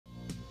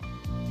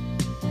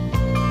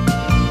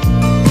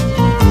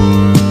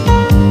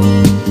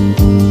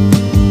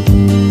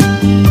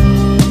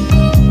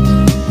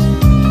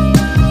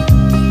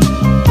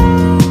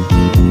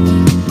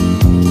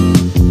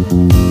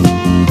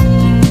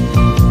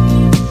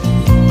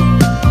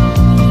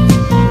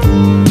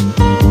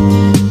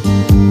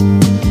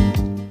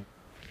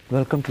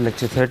welcome to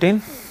lecture 13.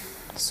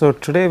 So,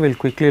 today we will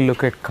quickly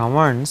look at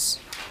commands,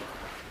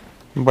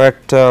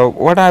 but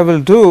what I will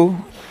do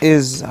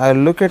is I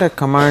will look at a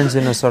commands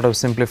in a sort of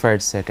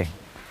simplified setting.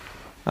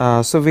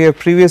 So, we have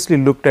previously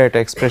looked at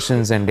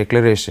expressions and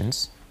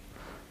declarations,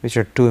 which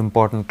are two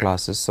important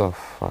classes of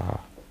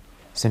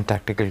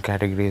syntactical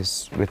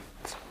categories with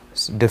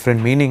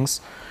different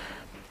meanings.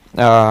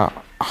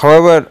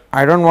 However,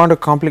 I do not want to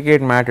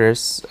complicate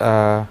matters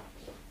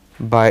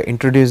by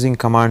introducing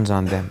commands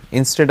on them.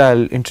 Instead, I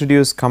will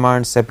introduce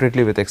commands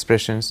separately with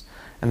expressions,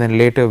 and then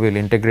later we will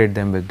integrate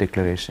them with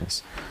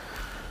declarations.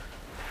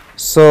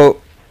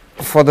 So,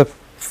 for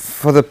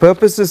the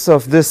purposes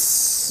of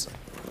this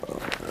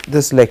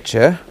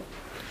lecture,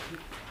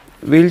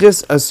 we will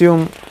just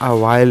assume a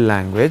while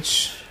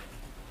language,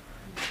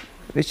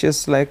 which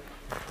is like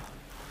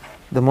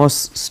the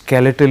most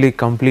skeletally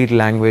complete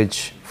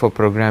language for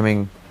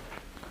programming,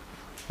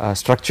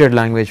 structured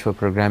language for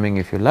programming,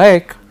 if you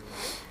like.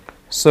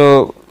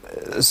 So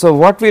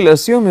what we will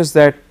assume is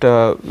that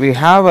we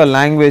have a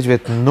language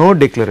with no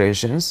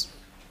declarations,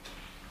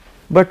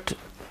 but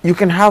you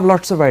can have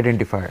lots of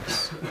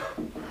identifiers,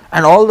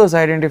 and all those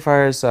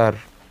identifiers are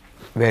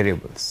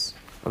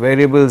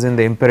variables in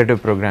the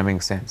imperative programming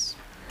sense,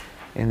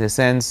 in the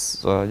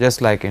sense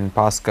just like in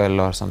Pascal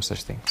or some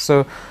such thing.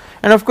 So,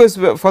 and of course,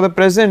 for the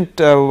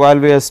present, while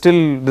we are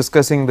still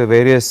discussing the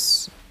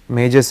various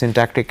major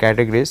syntactic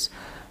categories,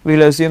 we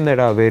will assume that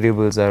our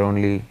variables are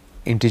only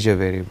integer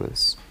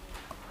variables,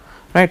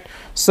 right.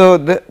 So,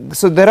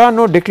 there are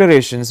no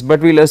declarations, but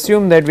we will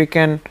assume that we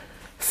can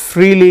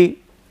freely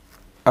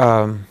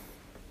update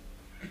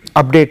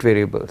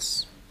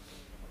variables.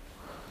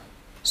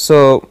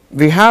 So,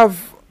 we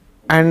have,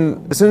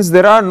 and since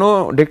there are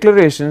no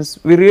declarations,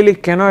 we really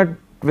cannot,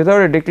 without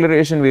a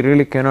declaration we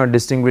really cannot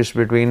distinguish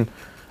between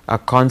a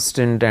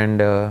constant and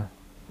a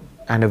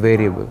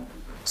variable.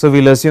 So,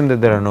 we will assume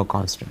that there are no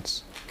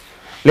constants.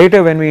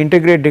 Later, when we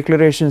integrate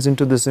declarations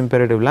into this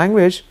imperative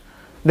language,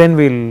 then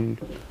we will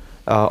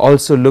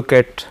also look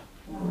at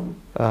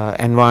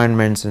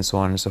environments and so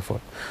on and so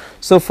forth.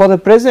 So, for the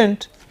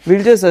present, we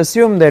will just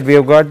assume that we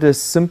have got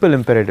this simple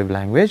imperative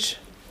language,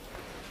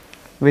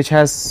 which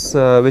has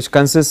which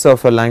consists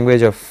of a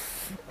language of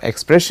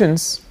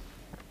expressions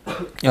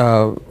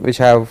which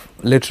have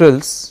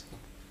literals,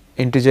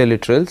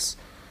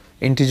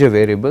 integer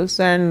variables,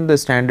 and the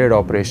standard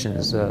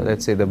operations, let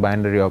us say the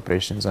binary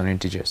operations on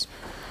integers.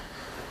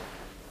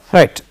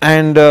 Right,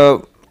 and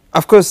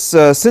of course,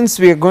 since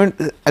we are going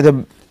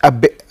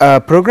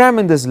a program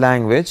in this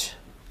language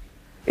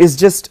is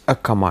just a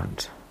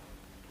command.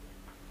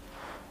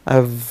 I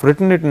have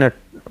written it in a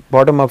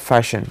bottom up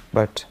fashion,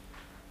 but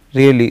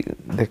really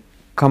the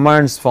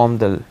commands form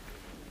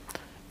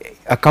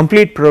a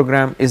complete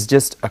program is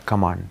just a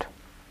command.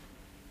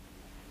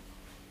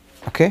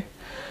 Okay,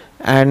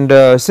 and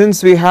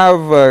since we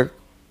have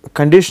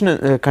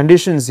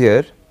conditions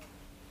here,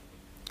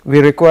 we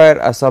require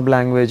a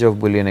sublanguage of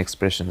Boolean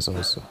expressions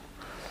also.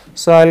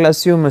 So, I will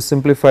assume a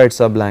simplified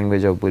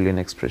sublanguage of Boolean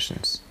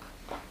expressions,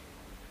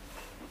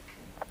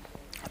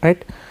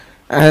 right.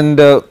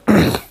 And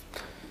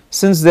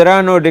since there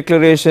are no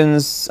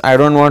declarations, I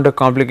do not want to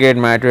complicate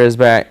matters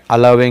by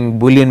allowing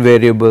Boolean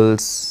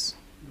variables.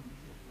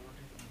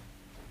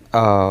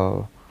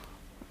 I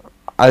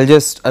will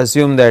just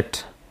assume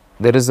that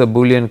there is a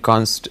Boolean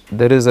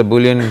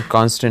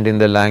constant in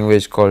the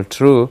language called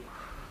true,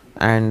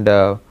 and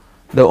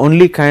the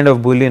only kind of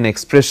Boolean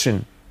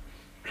expression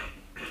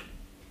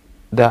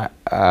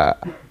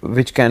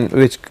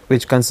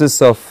which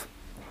consists of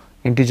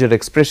integer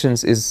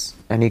expressions is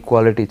an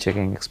equality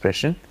checking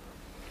expression.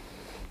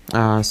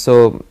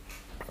 So,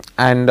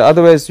 and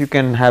otherwise you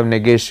can have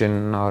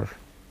negation or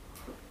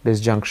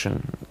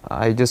disjunction.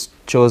 I just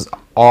chose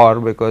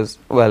OR because,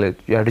 well,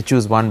 you have to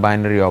choose one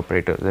binary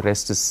operator, the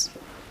rest is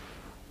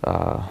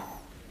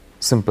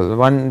simple,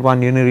 one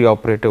unary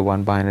operator,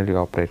 one binary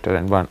operator,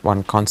 and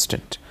one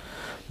constant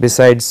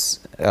besides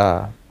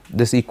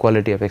this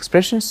equality of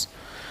expressions.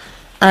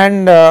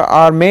 And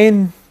our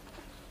main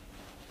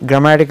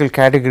grammatical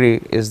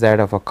category is that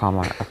of a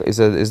command,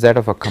 is that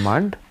of a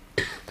command,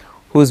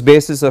 whose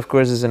basis of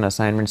course is an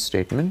assignment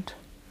statement.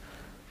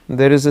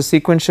 There is a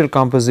sequential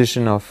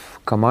composition of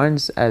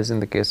commands as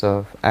in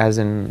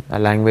a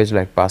language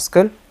like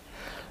Pascal,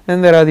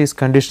 and there are these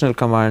conditional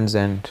commands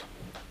and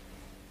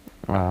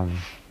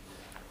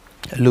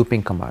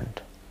looping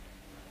command,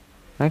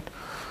 right.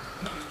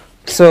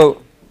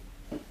 So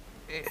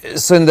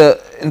in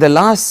the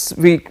last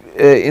week,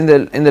 in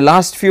the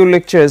last few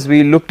lectures,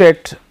 we looked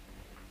at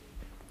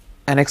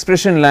an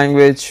expression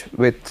language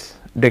with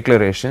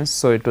declarations.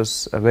 So it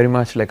was very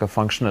much like a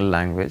functional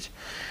language.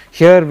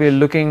 Here we are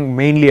looking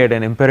mainly at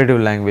an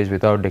imperative language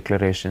without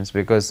declarations,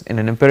 because in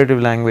an imperative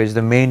language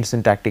the main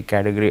syntactic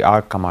category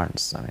are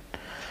commands.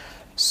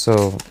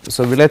 So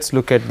let us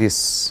look at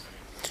this.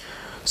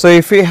 So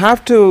if we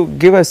have to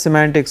give a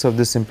semantics of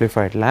this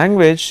simplified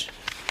language,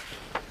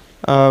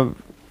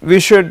 we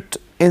should,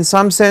 in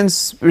some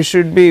sense, we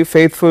should be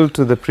faithful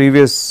to the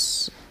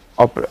previous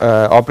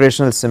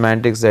operational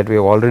semantics that we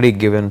have already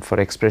given for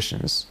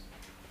expressions,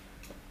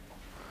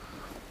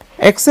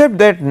 except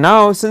that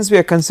now since we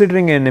are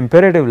considering an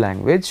imperative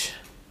language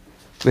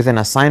with an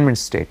assignment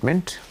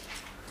statement,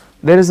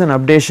 there is an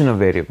updation of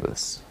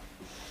variables,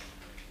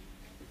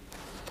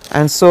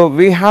 and so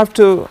we have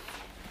to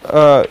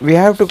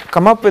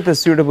come up with a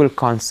suitable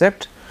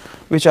concept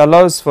which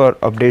allows for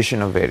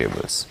updation of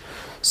variables.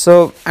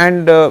 So,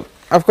 and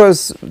of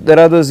course there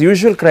are those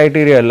usual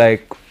criteria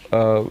like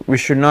we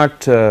should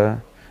not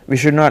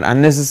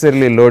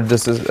unnecessarily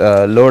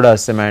load our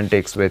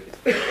semantics with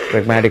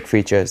pragmatic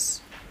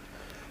features.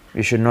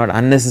 We should not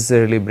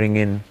unnecessarily bring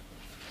in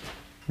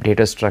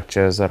data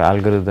structures or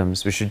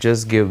algorithms. We should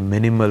just give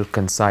minimal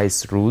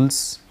concise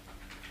rules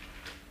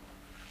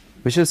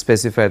which will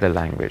specify the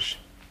language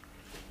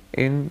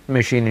in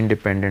machine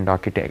independent,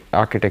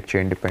 architecture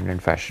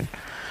independent fashion,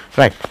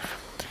 right.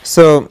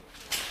 So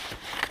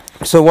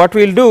what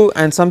we will do,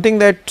 and something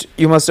that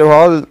you must have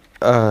all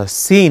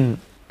seen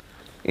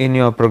in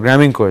your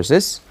programming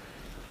courses,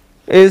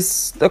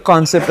 is the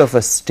concept of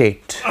a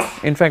state.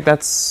 In fact,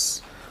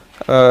 that's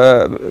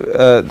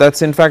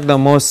in fact the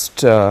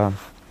most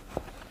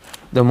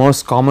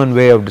common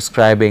way of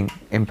describing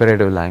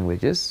imperative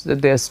languages,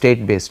 that they are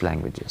state based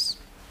languages,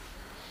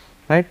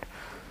 right.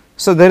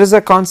 So, there is a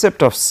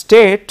concept of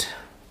state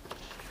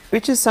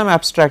which is some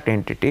abstract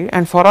entity,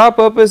 and for our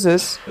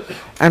purposes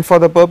and for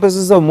the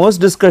purposes of most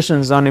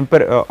discussions on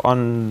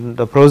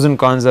the pros and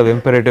cons of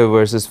imperative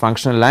versus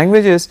functional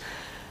languages,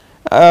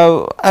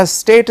 a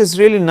state is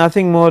really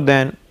nothing more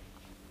than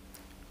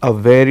a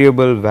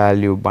variable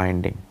value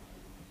binding.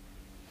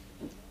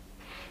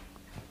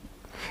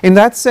 In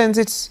that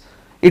sense,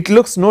 it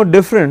looks no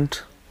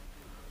different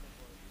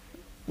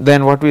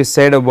than what we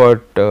said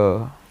about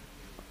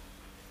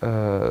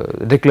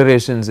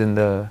declarations in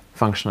the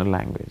functional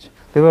language.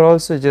 They were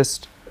also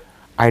just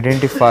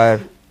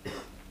identifier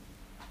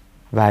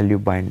value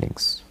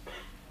bindings.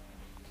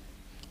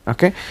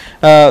 Okay.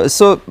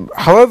 So,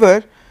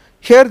 however,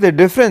 here the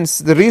difference,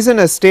 the reason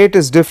a state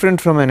is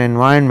different from an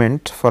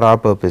environment for our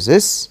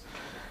purposes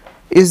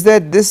is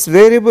that this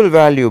variable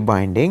value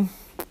binding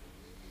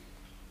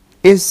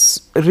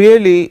is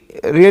really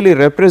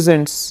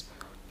represents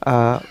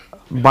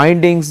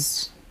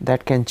bindings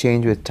that can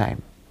change with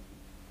time,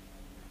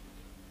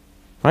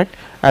 right,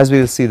 as we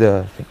will see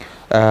the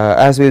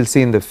as we will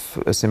see in the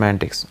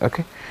semantics.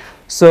 Okay.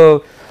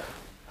 So,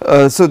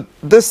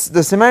 the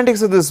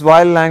semantics of this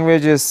while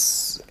language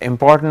is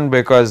important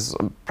because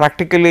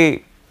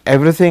practically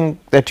everything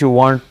that you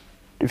want,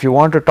 if you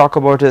want to talk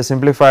about a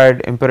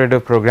simplified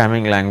imperative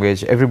programming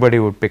language, everybody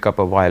would pick up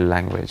a while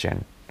language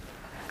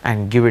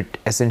and give it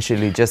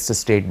essentially just a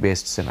state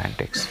based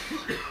semantics,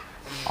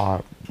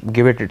 or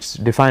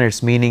define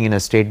its meaning in a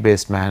state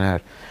based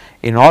manner.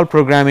 In all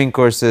programming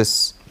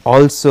courses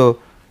also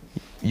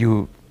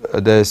the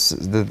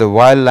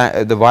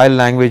while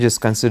language is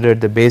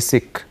considered the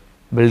basic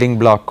building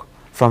block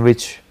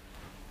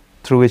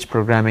through which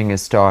programming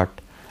is taught,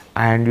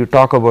 and you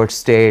talk about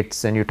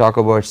states and you talk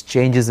about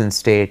changes in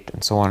state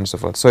and so on and so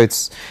forth. So,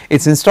 it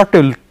is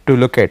instructive to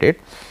look at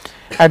it.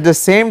 At the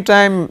same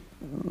time,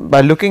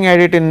 by looking at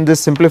it in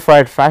this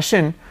simplified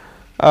fashion,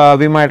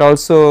 we might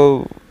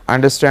also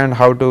understand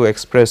how to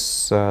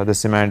express the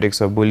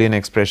semantics of Boolean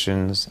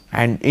expressions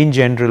and in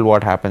general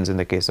what happens in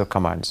the case of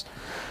commands,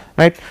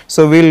 right.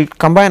 So, we will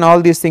combine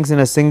all these things in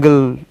a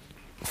single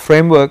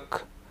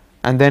framework,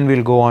 and then we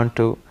will go on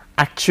to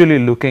actually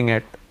looking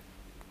at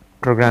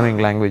programming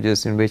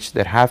languages in which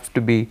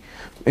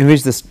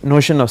this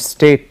notion of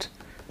state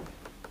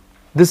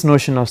is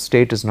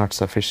not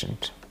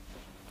sufficient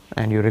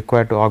and you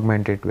require to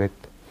augment it with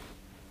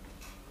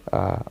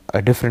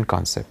a different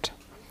concept,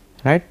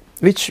 right,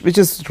 which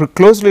is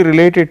closely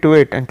related to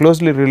it and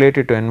closely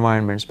related to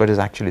environments, but is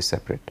actually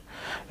separate,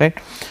 right.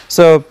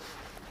 So,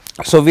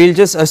 we will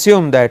just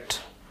assume that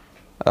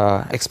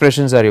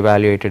expressions are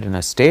evaluated in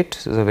a state.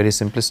 This is a very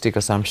simplistic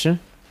assumption,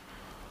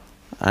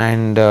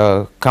 and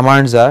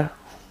commands are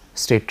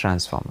state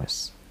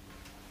transformers.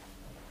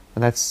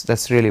 And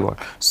that's really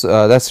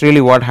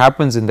what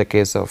happens in the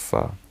case of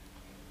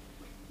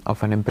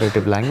an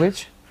imperative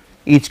language.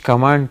 Each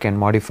command can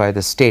modify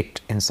the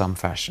state in some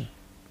fashion.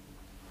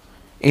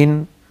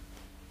 And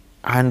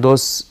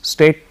those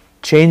state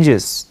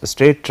changes, the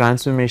state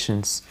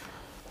transformations,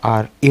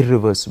 are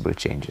irreversible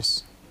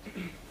changes.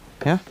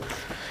 Yeah,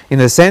 in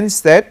the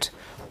sense that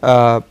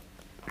to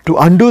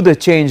undo the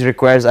change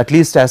requires at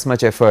least as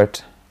much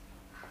effort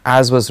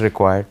as was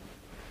required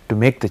to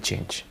make the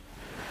change,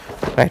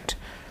 right.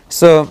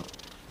 So,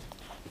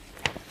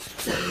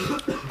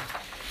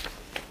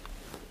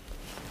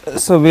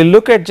 we will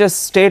look at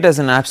just state as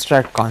an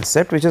abstract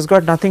concept which has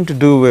got nothing to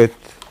do with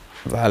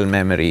val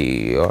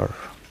memory or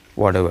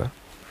whatever,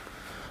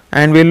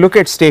 and we will look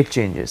at state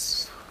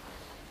changes.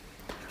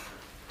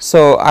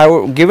 So, I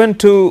will given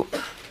two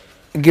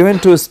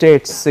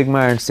states sigma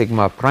and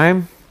sigma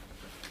prime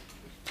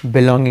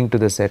belonging to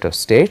the set of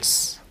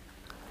states,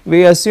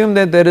 we assume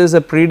that there is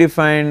a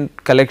predefined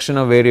collection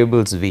of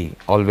variables V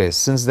always.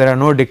 Since there are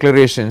no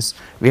declarations,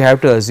 we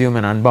have to assume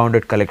an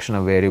unbounded collection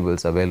of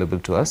variables available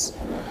to us,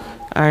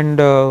 and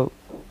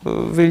we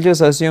will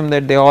just assume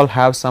that they all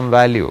have some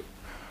value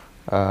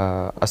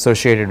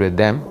associated with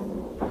them.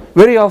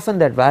 Very often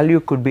that value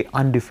could be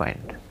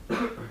undefined.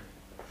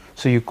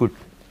 So, you could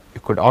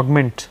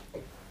augment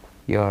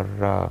your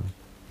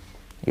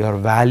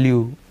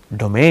value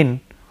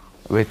domain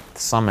with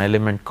some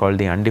element called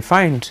the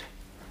undefined,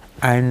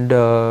 and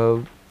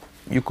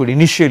you could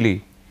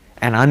initially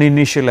an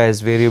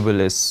uninitialized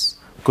variable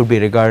could be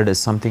regarded as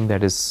something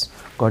that is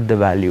got the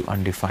value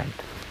undefined,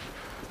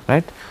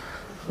 right.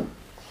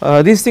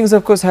 These things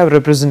of course have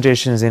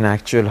representations in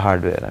actual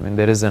hardware. I mean,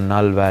 there is a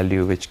null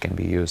value which can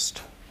be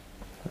used,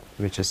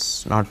 which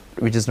is not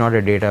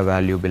a data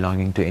value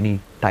belonging to any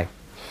type,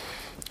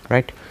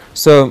 right.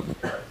 So,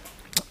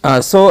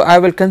 so I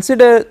will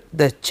consider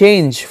the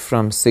change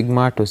from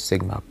sigma to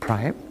sigma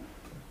prime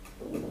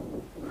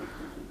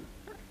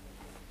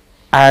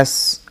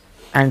as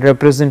and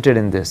represented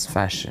in this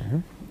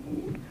fashion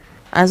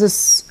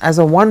as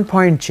a one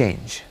point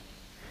change,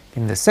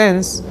 in the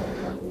sense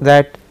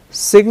that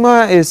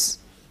sigma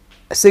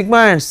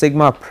and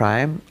sigma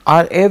prime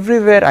are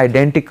everywhere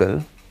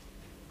identical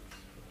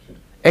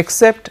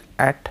except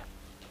at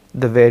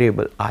the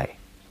variable I,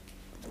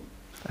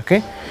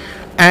 okay.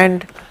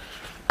 And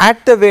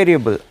at the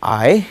variable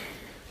I,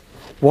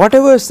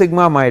 whatever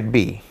sigma might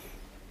be,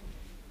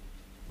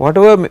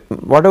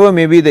 whatever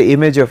may be the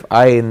image of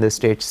I in the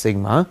state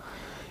sigma,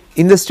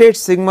 in the state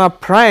sigma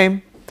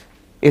prime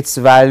its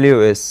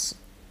value is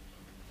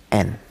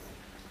n,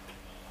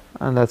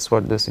 and that is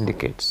what this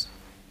indicates,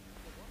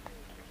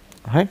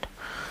 right.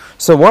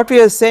 So, what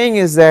we are saying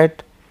is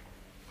that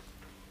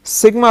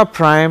sigma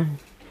prime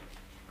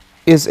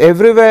is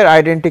everywhere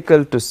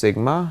identical to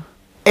sigma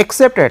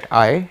except at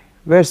I,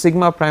 where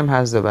sigma prime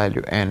has the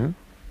value n,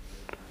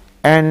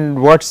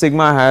 and what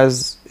sigma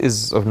has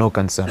is of no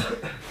concern,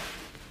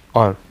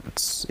 or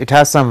it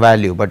has some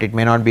value, but it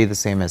may not be the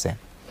same as n,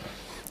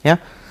 yeah.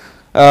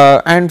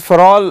 And for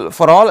all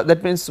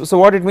that means, so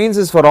what it means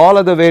is for all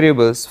other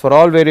variables, for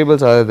all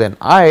variables other than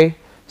I,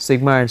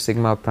 sigma and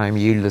sigma prime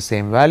yield the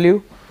same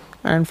value,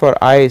 and for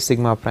I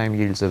sigma prime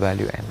yields the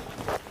value n,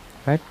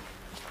 right.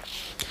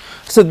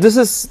 So, this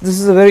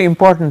is a very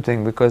important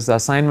thing, because the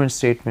assignment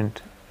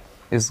statement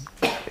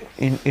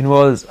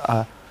involves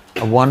a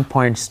one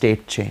point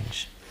state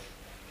change,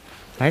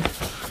 right.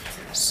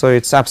 So,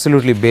 it is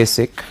absolutely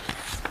basic.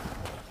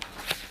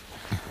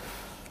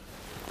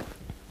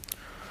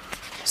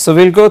 So,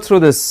 we will go through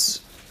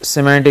this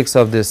semantics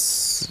of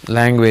this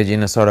language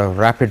in a sort of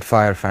rapid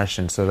fire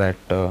fashion, so that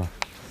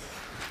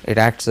it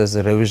acts as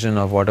a revision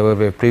of whatever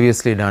we have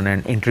previously done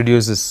and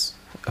introduces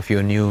a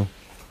few new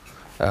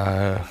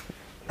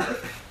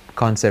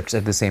concepts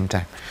at the same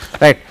time,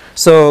 right.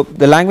 So,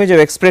 the language of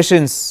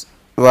expressions,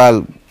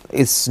 well,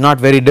 it's not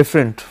very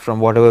different from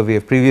whatever we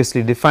have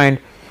previously defined.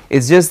 It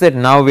is just that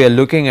now we are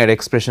looking at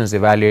expressions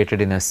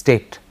evaluated in a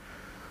state.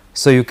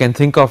 So, you can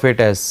think of it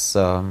as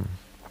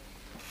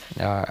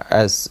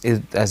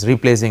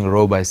replacing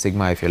rho by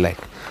sigma if you like,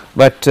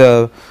 but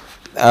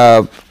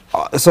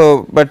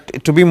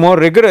but to be more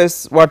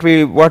rigorous, what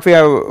we will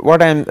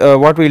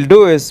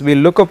do is we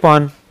will look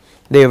upon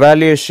the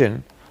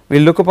evaluation, we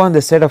will look upon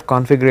the set of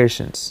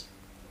configurations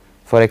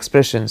for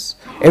expressions.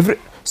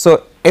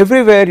 So,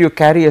 everywhere you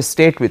carry a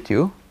state with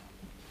you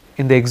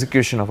in the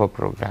execution of a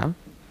program,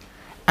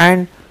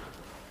 and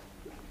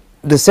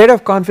the set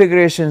of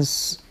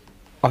configurations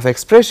of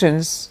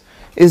expressions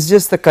is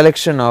just the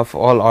collection of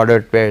all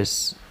ordered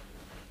pairs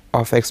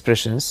of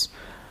expressions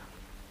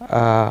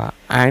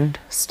and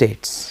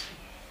states,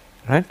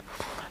 right.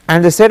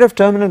 And the set of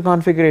terminal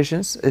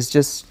configurations is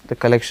just the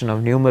collection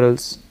of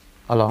numerals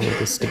along with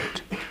the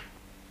state,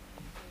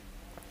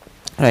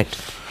 right.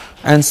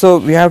 And so,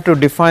 we have to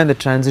define the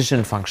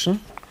transition function.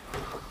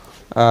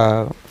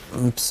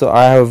 So,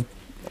 I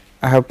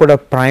have put a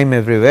prime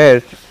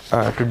everywhere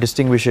to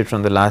distinguish it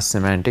from the last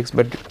semantics,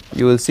 but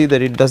you will see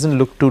that it does not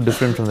look too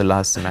different from the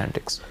last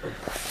semantics,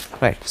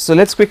 right. So,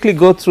 let us quickly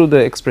go through the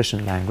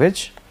expression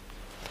language,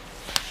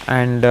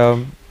 and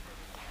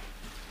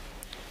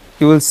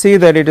you will see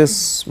that it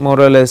is more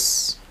or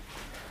less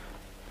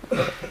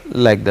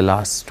like the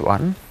last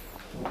one,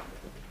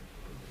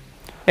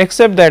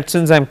 except that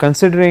since I am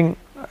considering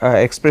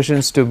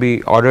expressions to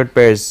be ordered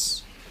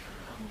pairs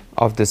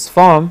of this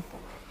form,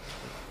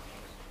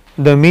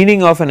 the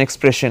meaning of an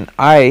expression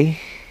I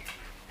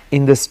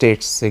in the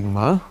state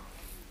sigma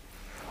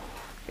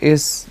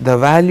is the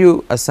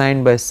value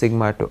assigned by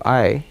sigma to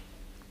I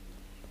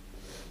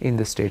in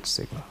the state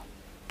sigma,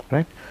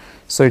 right.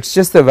 So, it is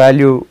just the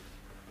value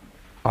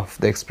of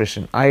the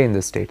expression I in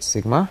the state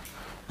sigma,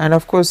 and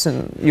of course,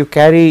 you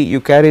carry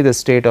the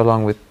state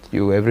along with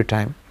you every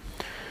time.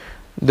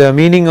 The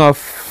meaning of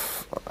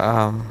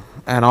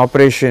an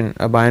operation,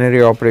 a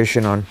binary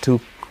operation on two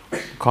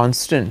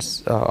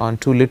constants, on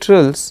two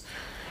literals,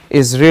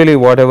 is really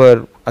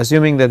whatever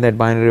assuming that that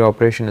binary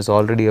operation is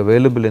already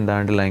available in the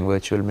underlying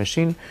virtual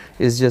machine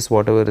is just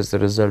whatever is the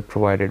result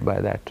provided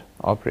by that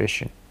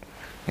operation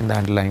in the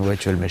underlying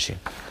virtual machine,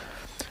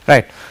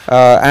 right.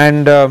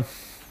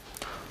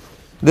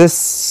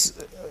 This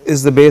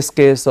is the base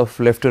case of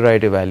left to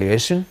right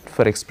evaluation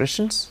for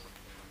expressions.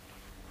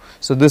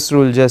 So, this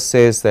rule just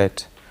says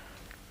that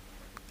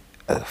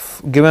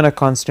given a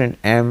constant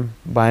m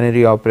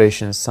binary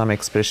operations some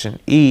expression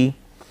E,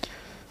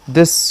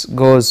 this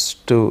goes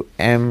to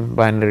m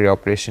binary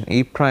operation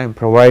E prime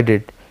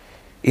provided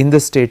in the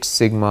state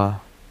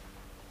sigma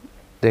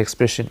the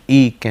expression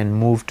E can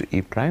move to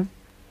E prime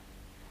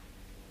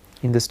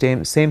in the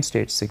same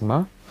state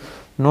sigma.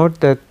 Note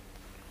that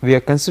we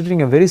are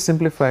considering a very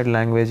simplified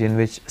language in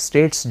which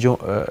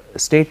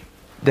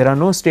there are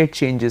no state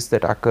changes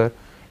that occur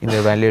in the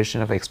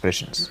evaluation of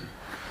expressions,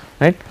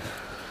 right.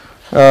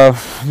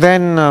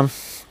 Then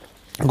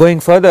going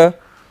further,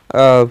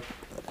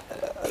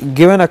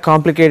 given a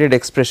complicated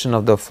expression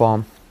of the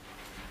form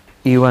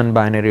E1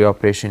 binary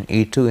operation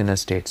E2 in a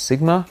state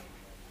sigma,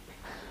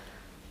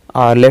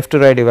 our left to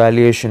right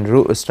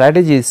evaluation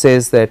strategy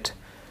says that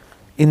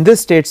in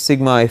this state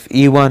sigma if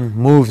E1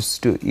 moves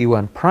to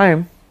E1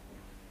 prime,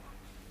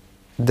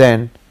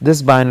 then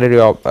this binary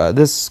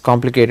this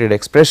complicated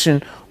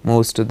expression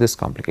moves to this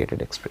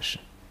complicated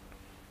expression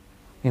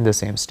in the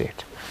same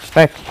state,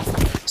 right.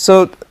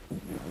 So,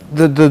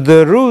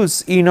 the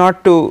rules E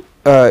naught to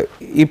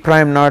E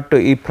prime naught to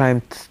E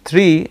prime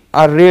 3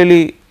 are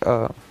really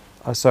a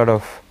sort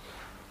of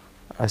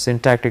a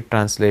syntactic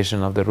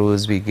translation of the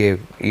rules we gave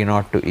E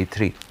naught to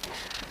E3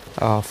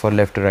 for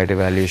left to right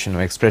evaluation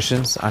of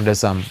expressions under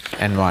some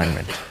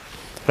environment,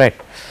 right.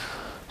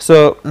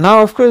 So,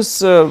 now of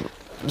course,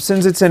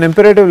 since it is an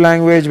imperative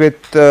language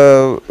with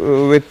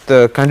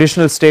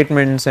conditional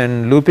statements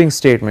and looping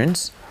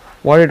statements,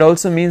 what it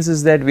also means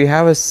is that we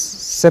have a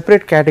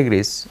separate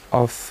categories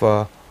of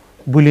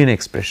Boolean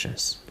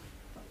expressions.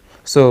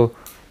 So,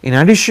 in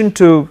addition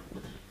to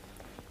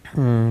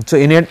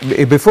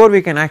before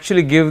we can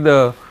actually give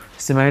the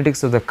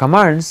semantics of the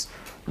commands,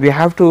 we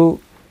have to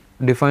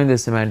define the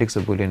semantics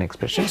of Boolean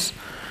expressions.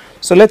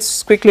 So, let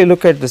us quickly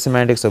look at the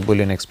semantics of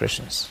Boolean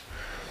expressions.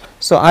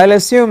 So, I will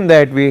assume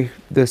that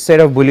the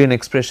set of Boolean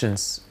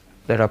expressions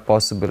that are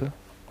possible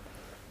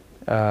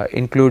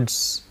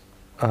includes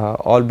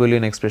all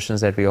Boolean expressions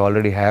that we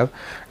already have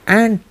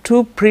and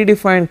two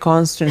predefined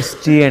constants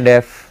t and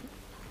f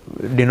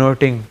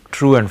denoting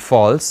true and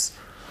false.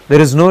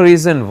 There is no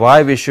reason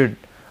why we should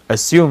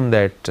assume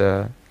that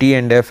t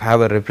and f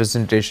have a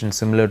representation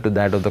similar to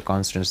that of the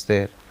constants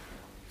there.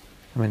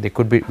 I mean, they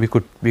could be we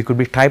could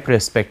be type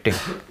respecting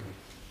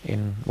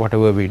in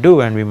whatever we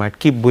do, and we might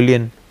keep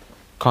Boolean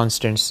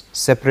constants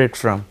separate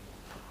from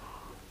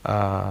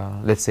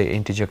let us say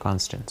integer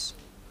constants.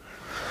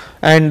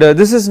 And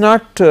this is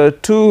not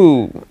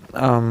too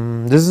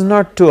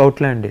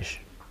outlandish.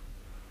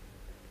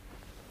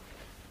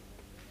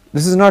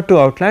 This is not too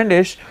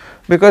outlandish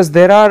because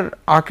there are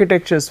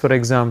architectures, for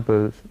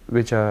example,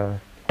 which are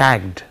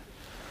tagged.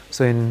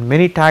 So, in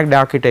many tagged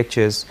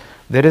architectures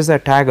there is a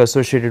tag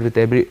associated with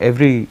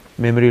every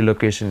memory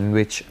location in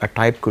which a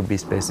type could be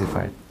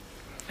specified,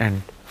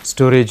 and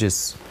storage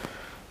is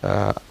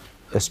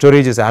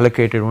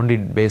allocated only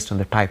based on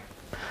the type,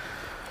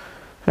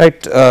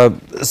 right.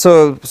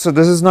 So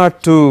this is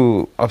not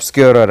too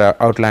obscure or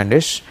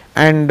outlandish,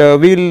 and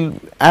we will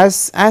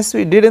as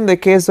we did in the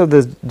case of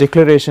the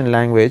declaration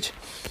language,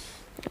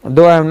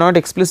 though I have not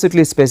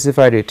explicitly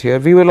specified it here,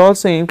 we will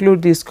also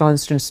include these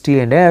constants t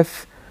and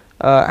f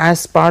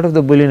as part of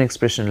the Boolean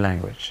expression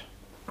language,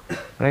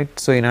 right.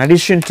 So, in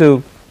addition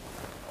to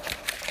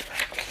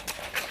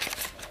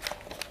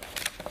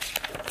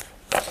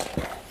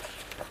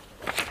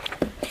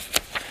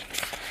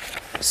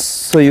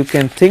so you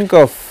can think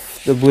of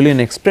the Boolean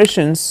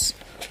expressions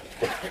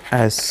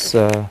as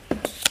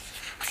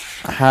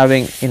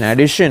having in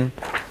addition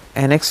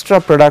an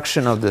extra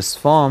production of this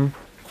form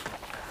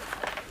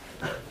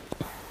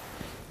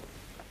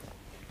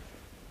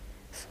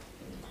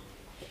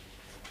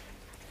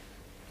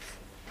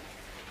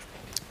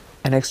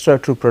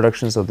true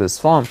productions of this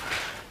form,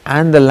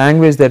 and the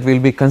language that we will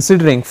be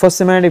considering for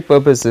semantic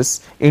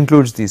purposes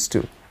includes these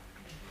two.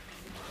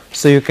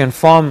 So, you can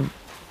form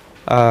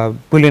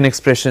Boolean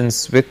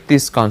expressions with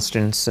these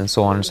constants and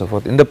so on and so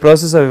forth. In the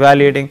process of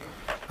evaluating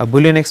a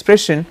Boolean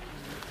expression,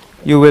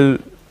 you will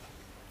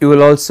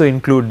also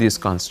include these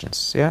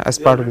constants, yeah, as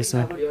part of the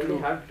semantic.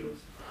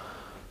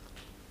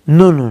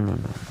 No.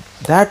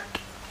 That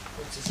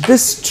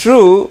this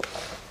true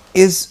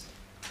is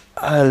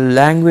a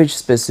language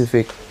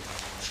specific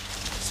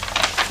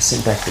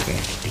syntactic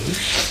entity.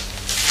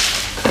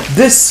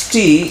 This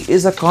t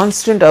is a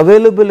constant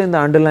available in the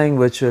underlying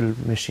virtual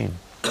machine.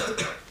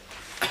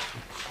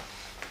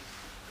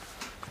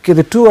 Okay,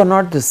 the two are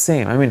not the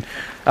same. I mean,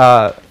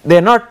 they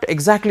are not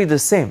exactly the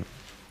same.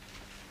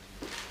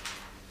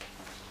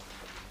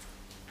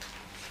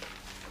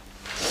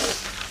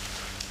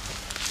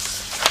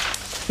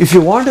 If you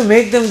want to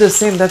make them the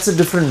same, that is a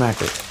different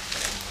matter.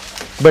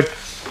 But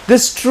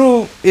this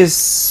true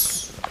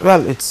is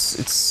well,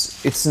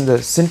 it's in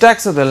the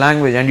syntax of the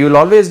language, and you'll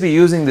always be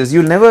using this.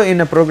 You'll never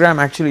in a program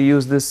actually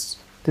use this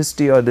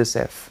T or this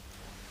F.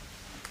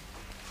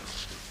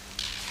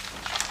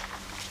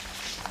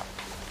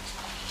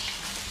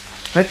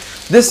 Right?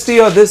 This T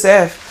or this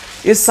F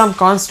is some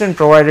constant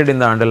provided in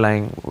the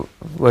underlying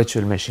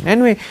virtual machine.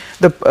 Anyway,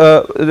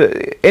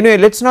 anyway,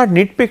 let's not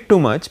nitpick too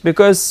much,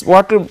 because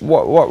what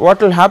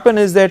will happen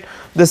is that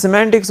the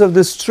semantics of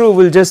this true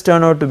will just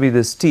turn out to be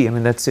this T. I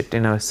mean, that's it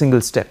in a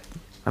single step.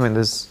 I mean,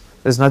 there's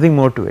nothing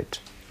more to it.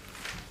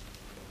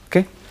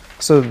 Okay,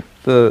 so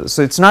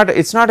it's not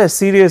a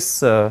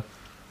serious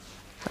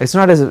it's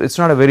not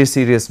a very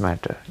serious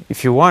matter.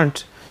 If you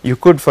want, you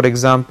could, for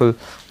example,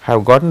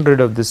 have gotten rid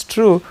of this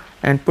true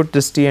and put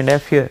this T and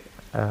F here.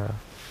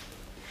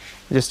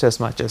 Just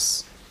as much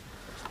as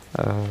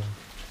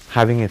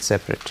having it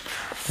separate,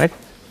 right?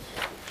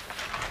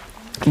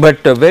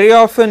 But very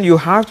often you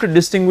have to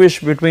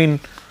distinguish between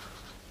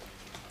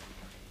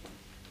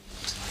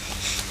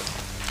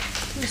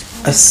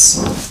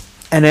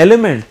an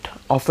element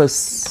of a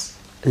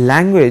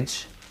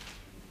language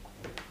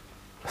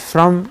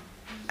from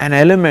an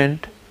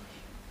element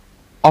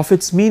of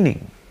its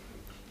meaning.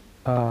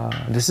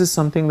 This is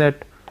something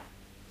that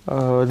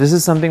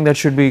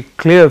should be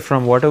clear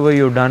from whatever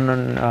you have done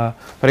on,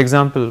 for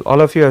example,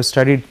 all of you have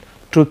studied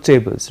truth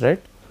tables,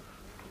 right?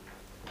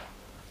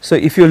 So,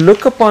 if you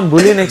look upon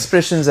Boolean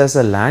expressions as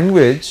a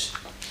language,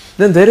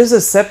 then there is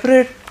a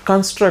separate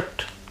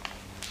construct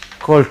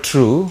called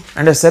true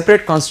and a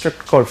separate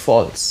construct called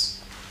false.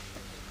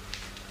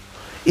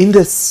 In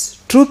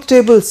this truth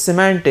table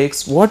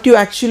semantics, what you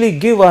actually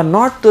give are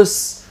not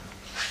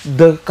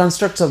the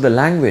constructs of the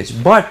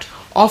language, but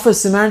of a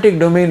semantic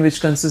domain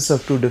which consists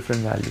of two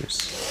different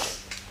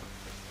values,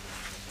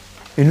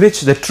 in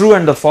which the true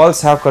and the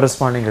false have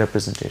corresponding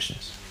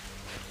representations,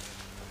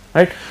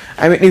 right?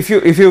 I mean, if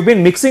you've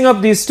been mixing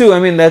up these two, I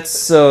mean,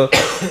 that's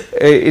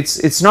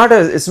it's not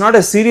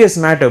a serious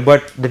matter,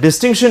 but the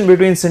distinction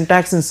between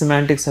syntax and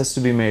semantics has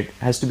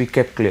to be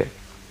kept clear.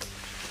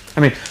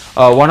 I mean,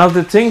 one of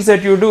the things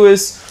that you do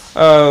is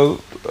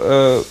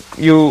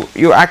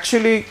you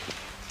actually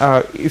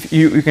if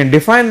you can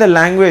define the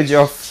language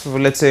of,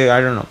 let's say,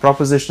 I don't know,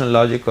 propositional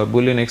logic or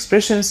Boolean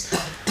expressions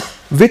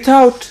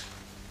without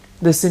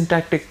the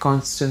syntactic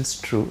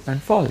constants true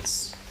and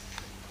false.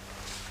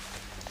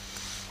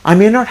 I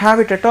may not have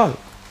it at all.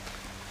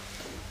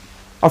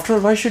 After all,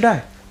 why should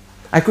I?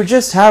 I could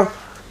just have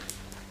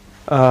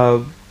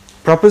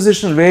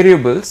propositional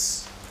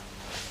variables,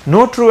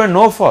 no true and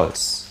no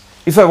false.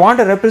 If I want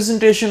a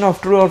representation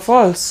of true or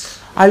false,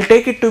 I'll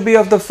take it to be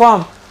of the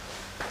form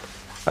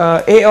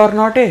A or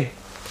not A.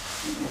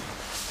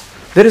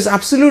 There is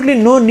absolutely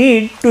no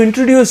need to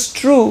introduce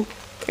true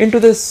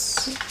into this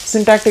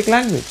syntactic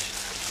language,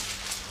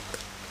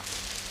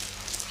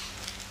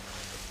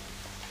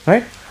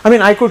 right? I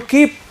mean, I could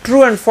keep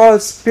true and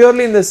false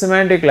purely in the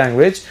semantic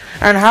language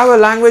and have a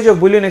language of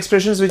Boolean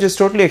expressions which is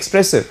totally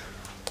expressive.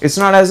 It's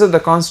not as if the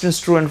constants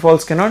true and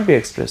false cannot be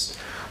expressed.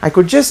 I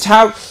could just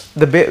have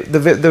the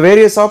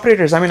various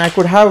operators. I mean, I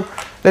could have,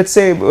 let's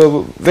say,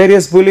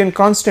 various Boolean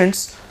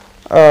constants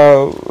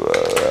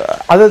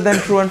other than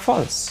true and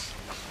false.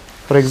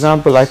 For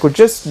example, I could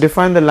just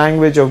define the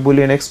language of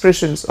Boolean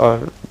expressions,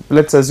 or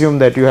let's assume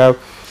that you have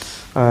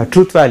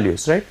truth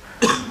values, right?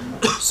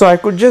 So I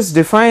could just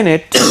define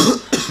it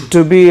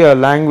to be a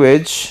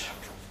language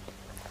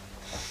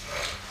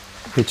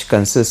which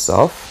consists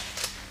of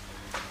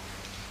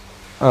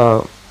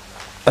a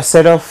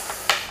set of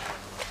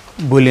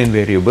Boolean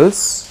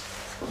variables,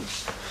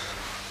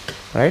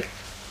 right?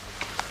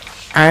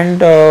 And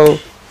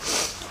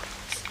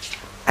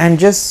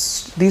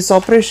just these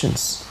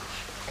operations,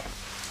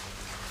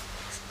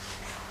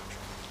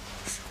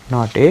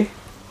 not A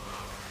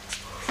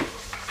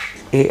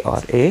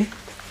or A,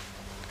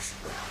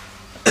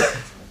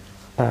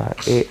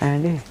 A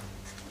and A.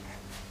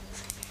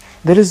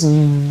 There is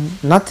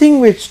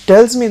nothing which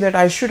tells me that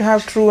I should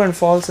have true and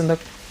false in the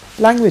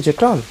language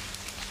at all.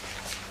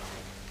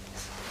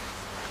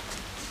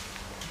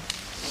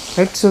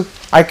 Right? So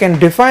I can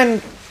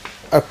define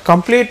a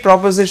complete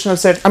propositional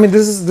set. I mean,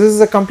 this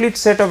is a complete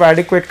set of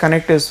adequate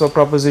connectives for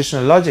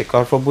propositional logic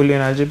or for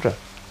Boolean algebra.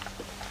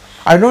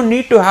 I don't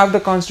need to have the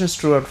constants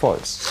true or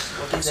false.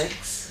 What is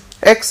X?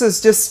 X is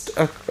just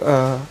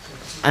an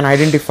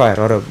identifier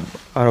or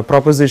a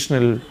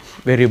propositional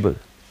variable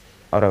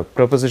or a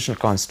propositional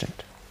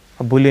constant,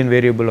 a Boolean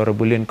variable or a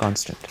Boolean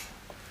constant,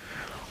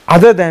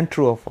 other than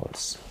true or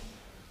false.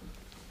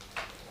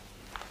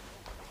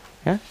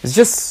 Yeah, it's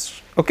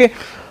just okay.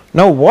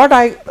 Now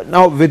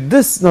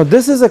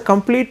this is a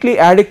completely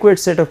adequate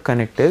set of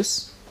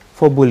connectives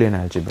for Boolean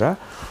algebra.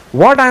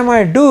 What I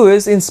might do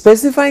is, in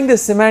specifying the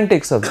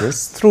semantics of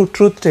this through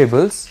truth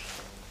tables,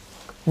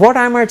 what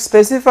I might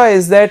specify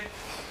is that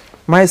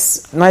my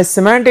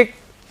semantic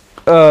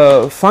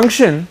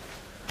function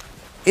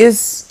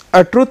is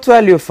a truth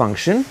value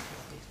function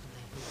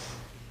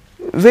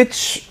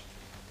which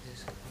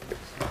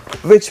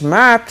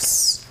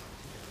maps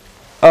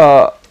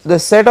the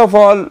set of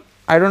all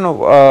I do not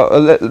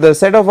know the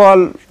set of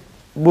all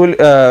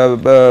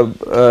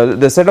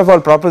the set of all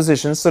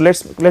propositions. So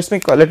let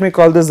me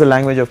call this the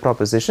language of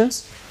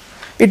propositions.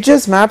 It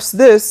just maps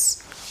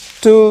this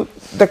to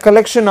the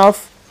collection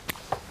of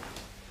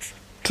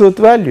truth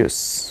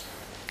values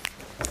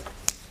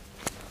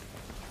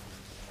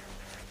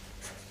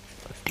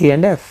T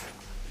and F.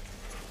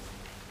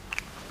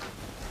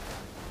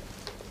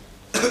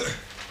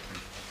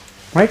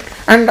 Right,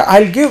 and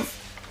I'll give,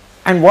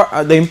 and what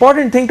the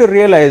important thing to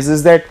realize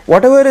is that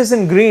whatever is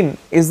in green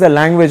is the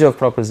language of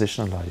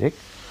propositional logic.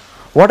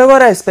 Whatever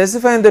I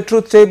specify in the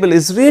truth table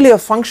is really a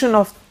function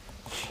of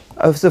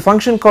the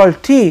function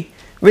called T,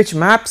 which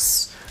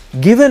maps,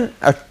 given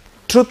a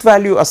truth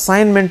value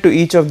assignment to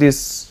each of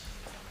these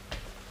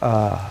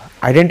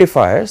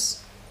identifiers,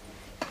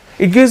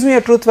 it gives me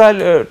a truth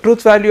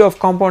value of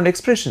compound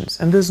expressions,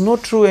 and there is no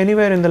true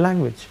anywhere in the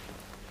language.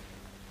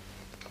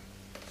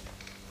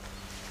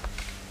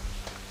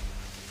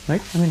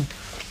 Right? I mean,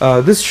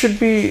 this should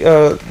be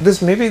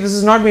this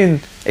is not been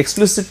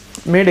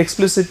made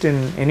explicit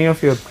in any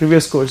of your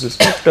previous courses,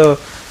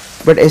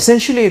 but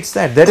essentially it's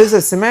that there is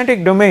a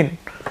semantic domain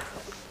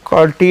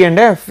called T and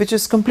F, which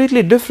is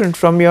completely different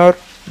from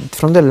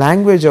the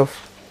language of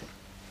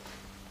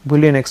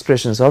Boolean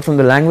expressions or from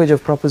the language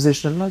of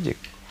propositional logic.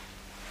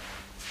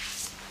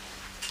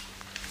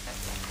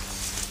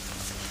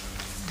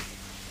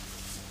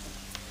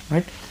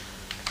 Right?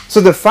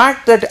 So the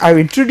fact that I've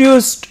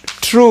introduced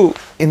true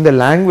in the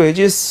language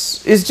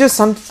is just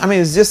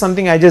it's just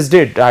something I just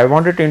did. I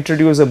wanted to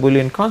introduce a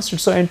Boolean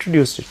constant, so I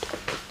introduced it.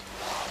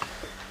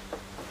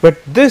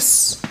 But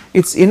this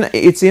it's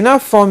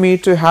enough for me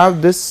to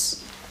have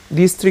these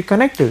three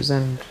connectives,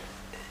 and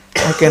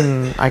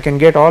I can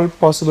get all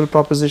possible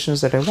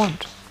propositions that I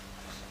want.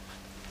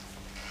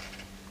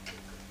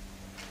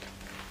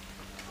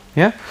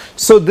 Yeah.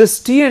 So this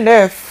T and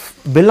F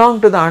belong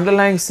to the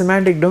underlying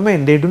semantic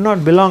domain. They do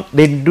not belong.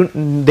 They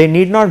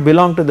need not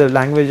belong to the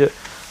language,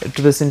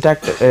 to the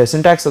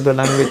syntax of the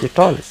language at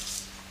all.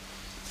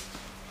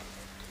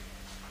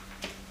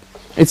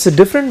 It's a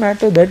different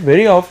matter that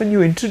very often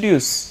you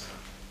introduce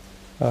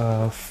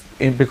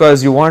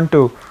because you want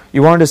to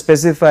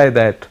specify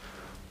that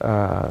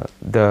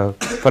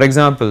for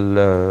example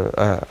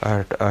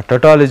a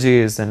tautology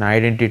is an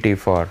identity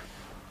for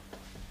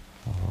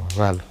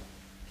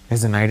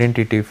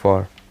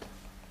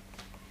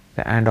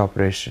the AND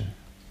operation,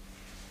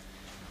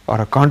 or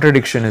a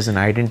contradiction is an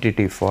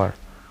identity for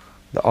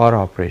the OR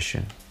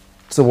operation.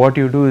 So what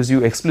you do is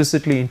you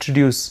explicitly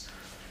introduce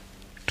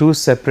two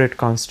separate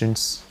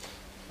constants,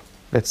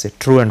 let us say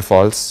true and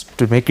false,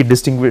 to make it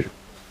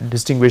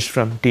distinguished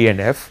from T and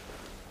F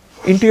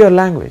into your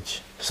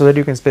language, so that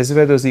you can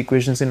specify those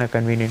equations in a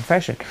convenient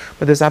fashion.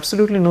 But there is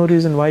absolutely no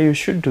reason why you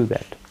should do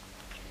that.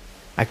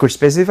 I could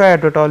specify a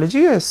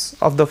tautology as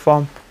of the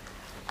form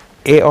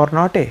A or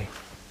not A.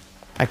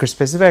 I could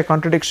specify a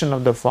contradiction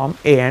of the form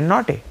A and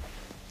not A.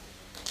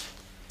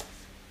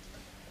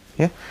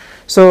 Yeah.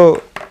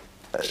 So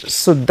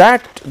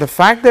that the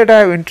fact that I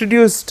have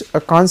introduced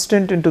a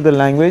constant into the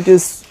language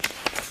is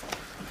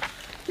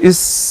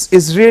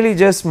really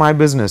just my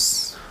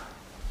business.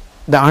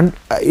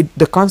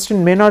 The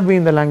constant may not be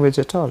in the language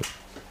at all.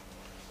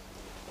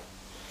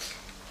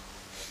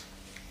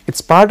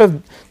 It's part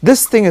of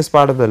this thing is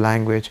part of the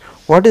language.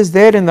 What is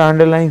there in the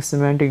underlying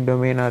semantic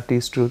domain are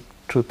these truth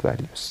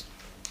values.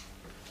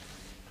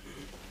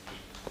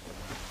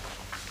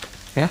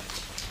 Yeah.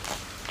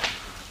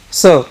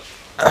 So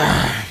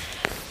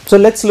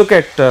let's look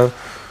at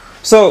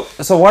so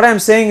what I am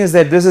saying is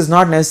that this is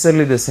not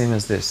necessarily the same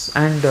as this,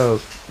 and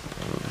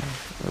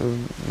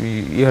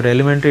your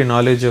elementary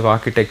knowledge of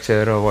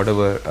architecture or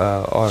whatever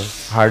or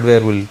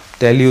hardware will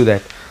tell you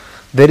that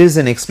there is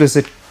an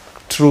explicit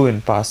true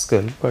in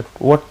Pascal, but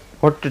what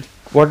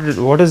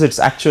is its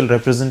actual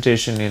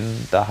representation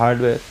in the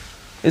hardware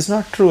is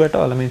not true at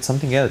all. I mean, it's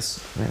something else,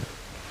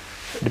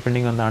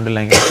 depending on the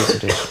underlying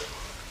representation.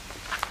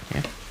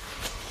 Yeah.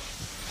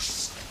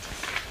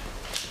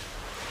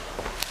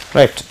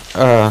 Right.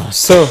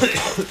 So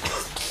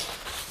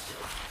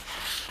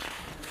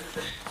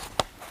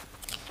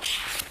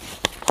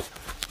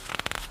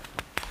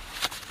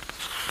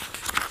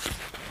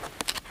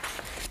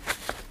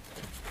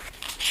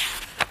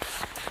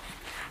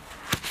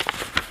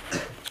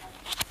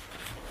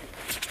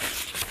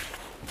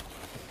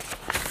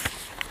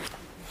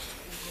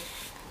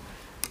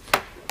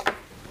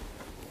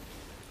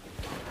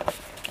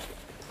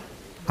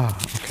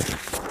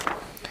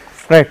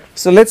right.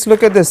 So let's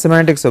look at the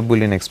semantics of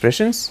Boolean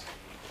expressions.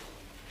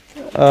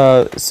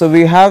 So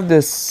we have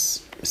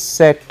this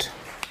set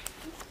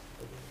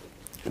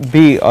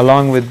B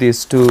along with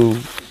these two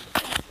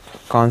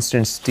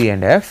constants T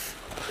and F,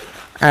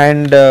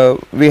 and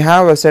we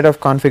have a set of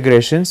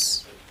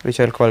configurations which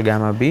I will call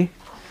gamma B,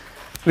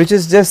 which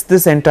is just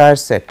this entire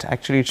set.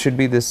 Actually it should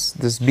be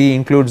this B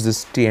includes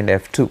this T and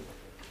F too.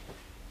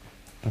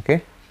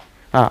 Okay.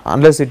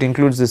 Unless it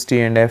includes this T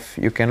and F,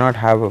 you cannot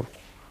have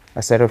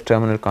a set of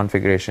terminal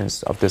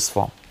configurations of this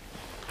form,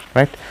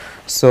 right.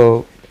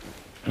 So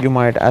you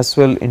might as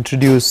well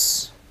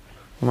introduce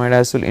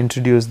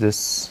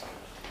this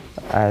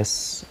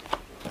as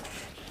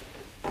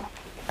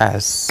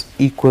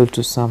equal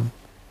to some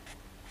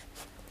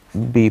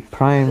b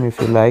prime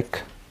if you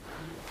like,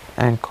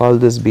 and call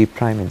this b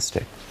prime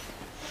instead,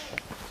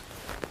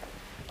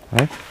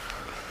 right.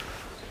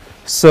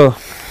 So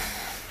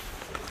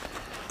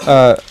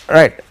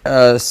right,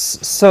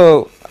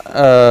 so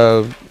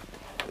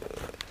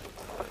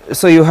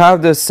you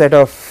have this set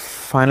of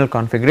final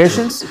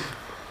configurations,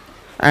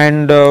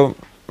 and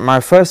my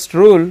first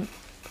rule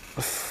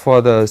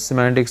for the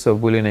semantics of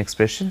Boolean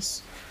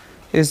expressions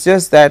is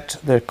just that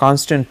the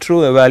constant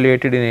true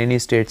evaluated in any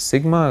state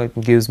sigma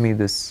gives me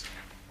this,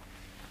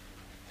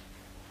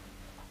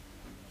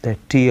 the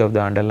t of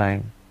the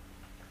underlying,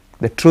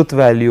 the truth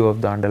value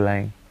of the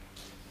underlying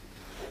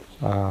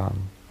well,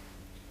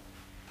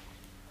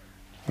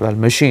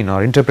 machine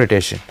or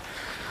interpretation,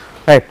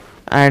 right.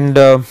 And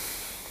a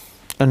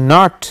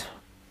knot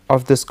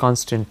of this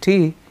constant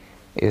t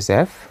is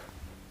f.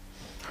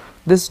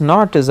 This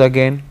knot is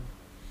again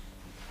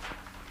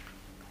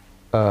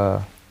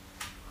an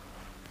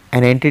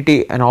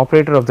entity, an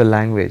operator of the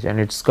language, and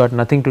it's got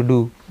nothing to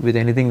do with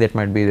anything that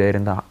might be there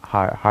in the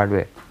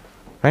hardware,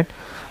 right.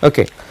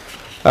 Okay.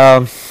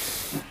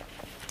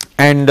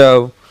 And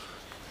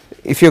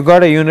if you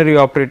got a unary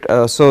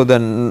operator, so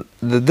then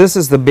this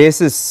is the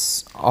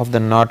basis of the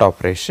NOT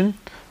operation,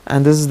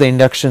 and this is the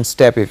induction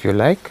step if you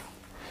like.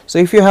 So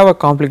if you have a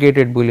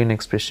complicated Boolean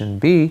expression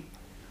b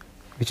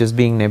which is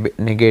being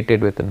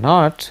negated with a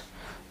NOT,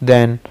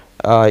 then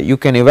you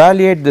can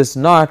evaluate this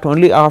NOT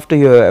only after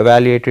you have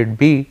evaluated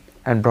b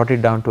and brought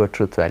it down to a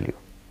truth value,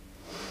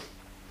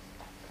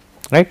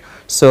 right.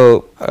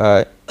 So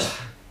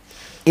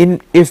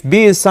if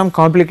b is some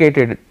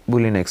complicated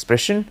Boolean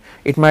expression,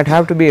 it might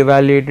have to be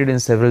evaluated in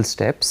several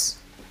steps,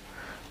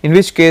 in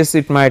which case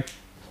it might,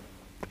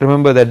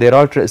 remember that they are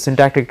all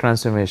syntactic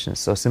transformations,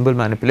 so symbol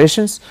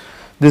manipulations.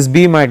 This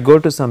b might go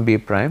to some b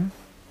prime,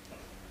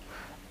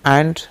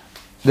 and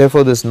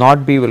therefore this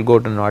not b will go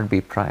to not b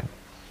prime,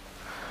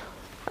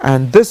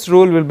 and this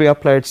rule will be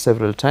applied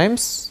several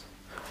times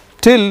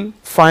till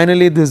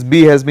finally this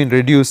b has been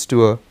reduced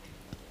to a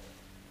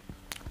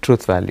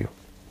truth value.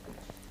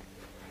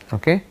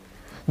 Okay.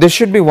 There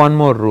should be one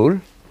more rule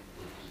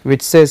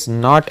which says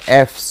not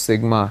f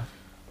sigma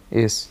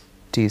is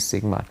t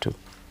sigma 2,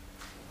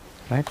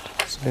 right.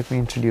 So let me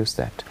introduce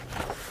that.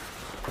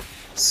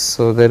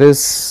 So there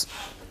is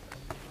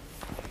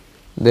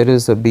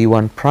a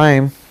b1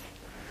 prime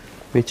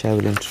which I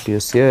will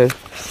introduce here.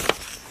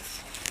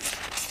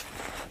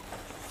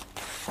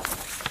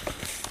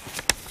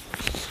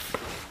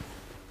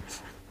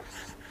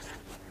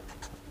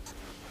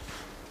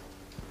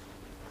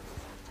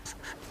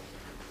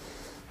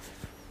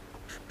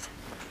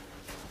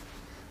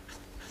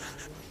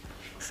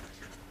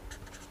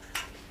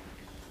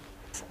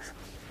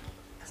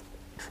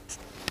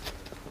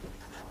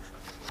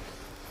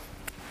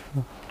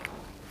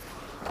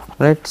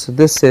 Right. So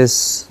this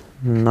is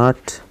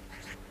not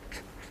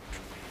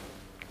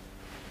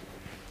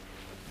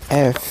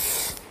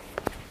f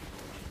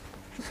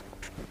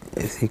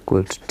is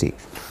equal to t,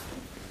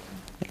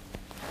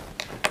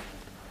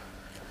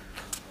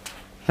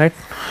 right.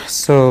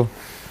 So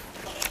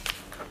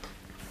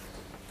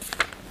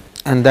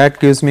and that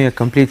gives me a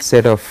complete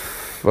set of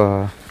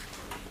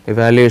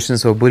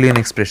evaluations of Boolean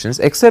expressions,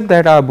 except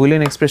that our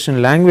Boolean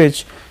expression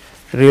language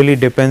really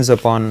depends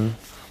upon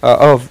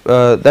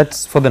that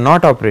is for the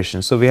NOT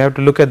operation. So we have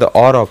to look at the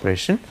OR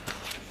operation.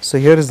 So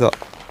here is the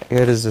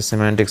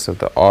semantics of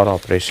the OR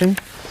operation.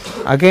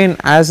 Again,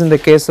 as in the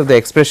case of the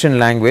expression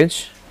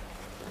language,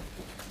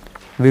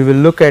 we will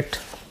look at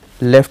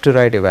left to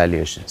right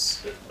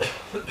evaluations,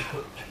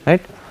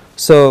 right.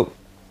 So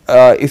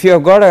if you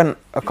have got a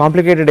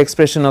complicated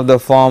expression of the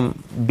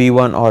form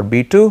b1 or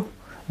b2,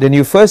 then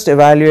you first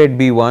evaluate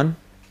b1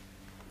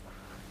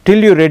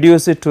 till you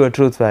reduce it to a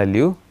truth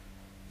value,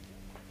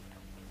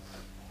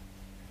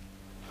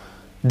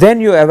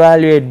 then you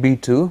evaluate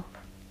b2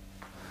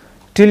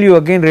 till you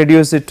again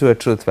reduce it to a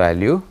truth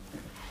value,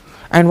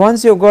 and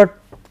once you have got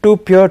two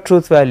pure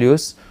truth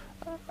values,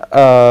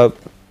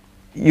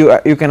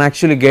 you can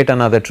actually get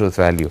another truth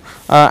value,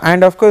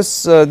 and of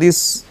course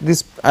this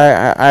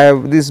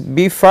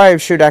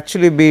b5 should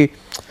actually be,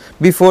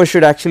 b4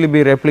 should actually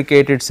be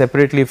replicated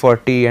separately for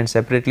t and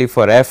separately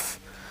for f.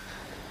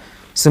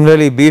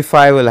 Similarly,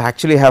 b5 will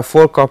actually have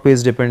 4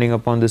 copies depending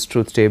upon this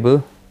truth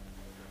table,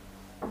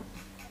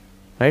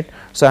 right.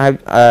 So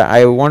I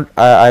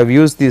have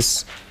used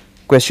this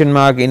question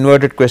mark,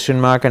 inverted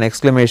question mark and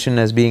exclamation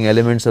as being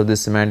elements of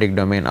this semantic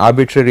domain,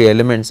 arbitrary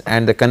elements,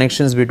 and the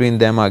connections between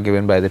them are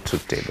given by the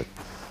truth table,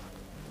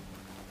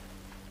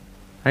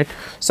 right.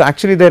 So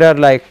actually there are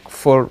like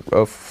 4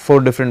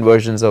 different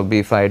versions of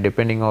b5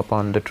 depending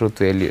upon the truth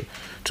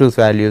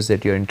values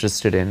that you are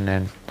interested in,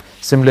 and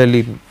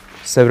similarly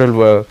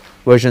several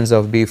versions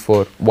of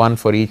b4, one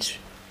for each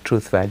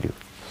truth value.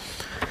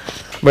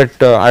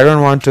 But I do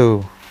not want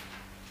to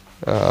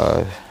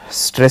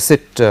stress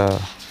it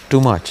too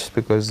much,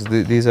 because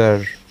these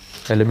are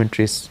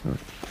elementary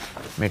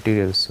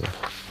materials. So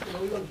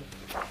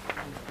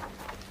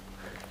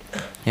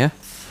yeah.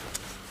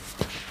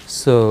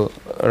 So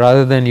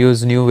rather than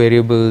use new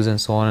variables and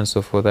so on and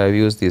so forth, I have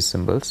used these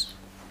symbols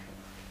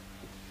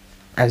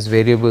as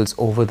variables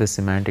over the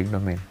semantic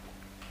domain.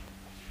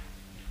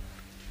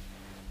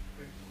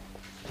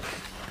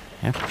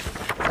 Yeah.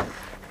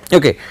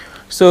 Okay.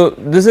 So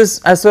this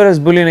is as far as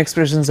Boolean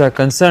expressions are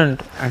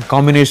concerned and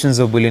combinations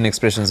of Boolean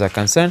expressions are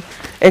concerned,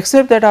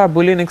 except that our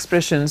Boolean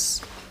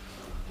expressions,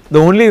 the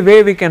only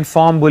way we can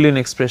form Boolean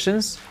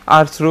expressions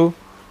are through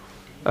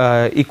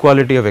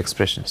equality of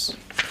expressions,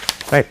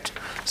 right.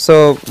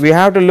 So we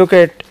have to look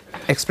at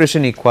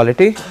expression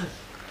equality,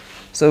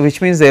 so which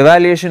means the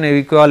evaluation of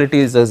equality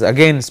is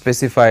again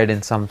specified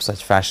in some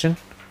such fashion.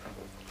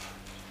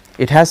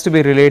 It has to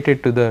be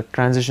related to the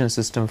transition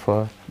system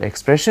for the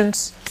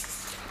expressions,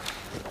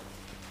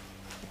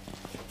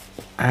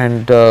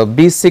 and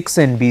B6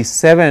 and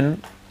B7,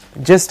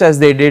 just as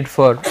they did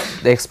for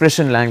the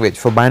expression language,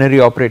 for binary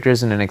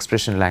operators in an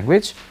expression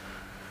language,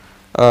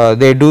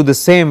 they do the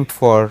same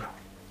for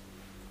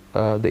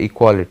the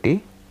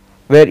equality,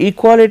 where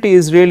equality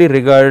is really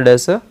regarded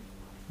as a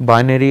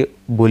binary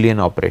Boolean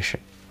operation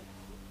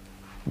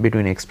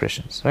between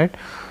expressions, right.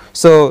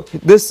 So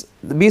this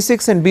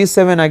B6 and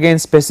B7 again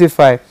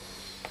specify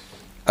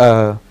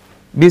B6,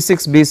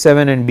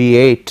 B7 and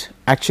B8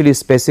 actually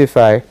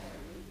specify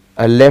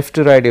a left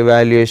to right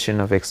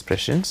evaluation of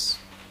expressions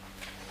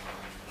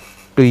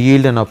to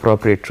yield an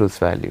appropriate truth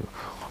value,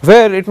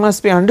 where it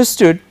must be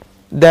understood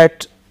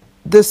that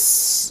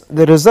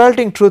the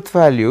resulting truth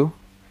value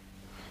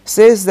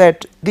says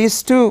that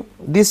these two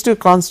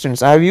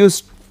constants, I have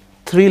used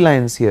 3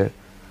 lines here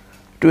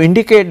to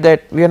indicate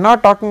that we are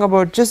not talking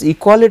about just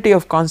equality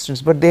of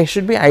constants, but they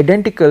should be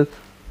identical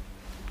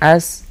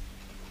as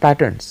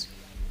patterns.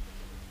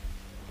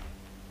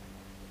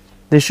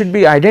 They should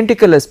be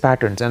identical as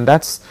patterns, and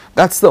that's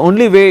the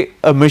only way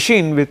a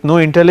machine with no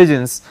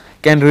intelligence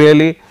can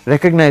really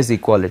recognize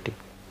equality.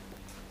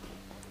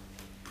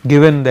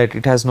 Given that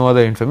it has no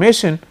other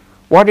information,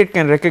 what it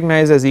can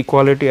recognize as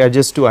equality are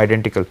just 2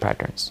 identical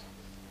patterns,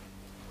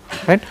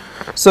 right.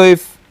 So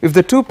if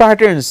the 2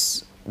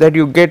 patterns that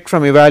you get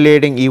from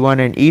evaluating E1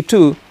 and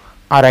E2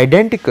 are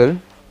identical,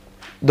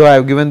 though I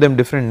have given them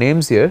different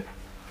names here,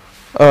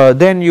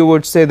 then you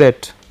would say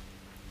that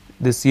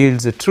this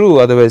yields a true,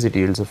 otherwise it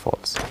yields a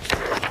false,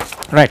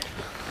 right.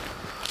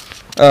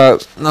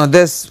 Now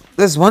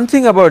there's one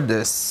thing about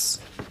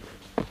this,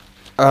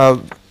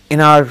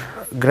 in our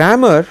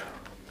grammar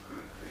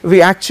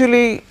we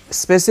actually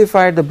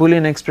specified the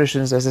Boolean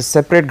expressions as a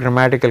separate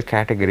grammatical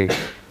category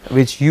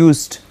which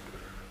used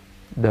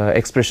the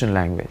expression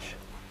language,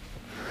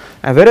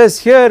 and whereas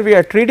here we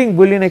are treating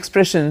Boolean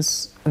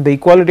expressions, the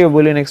equality of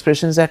Boolean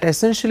expressions, at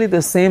essentially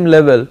the same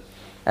level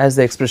as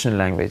the expression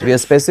language. We are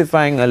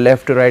specifying a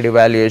left to right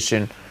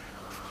evaluation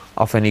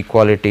of an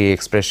equality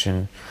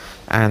expression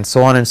and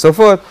so on and so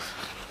forth,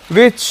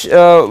 which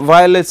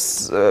while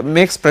it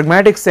makes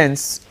pragmatic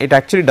sense, it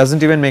actually does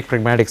not even make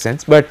pragmatic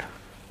sense, but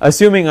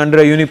assuming under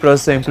a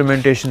uniprocessor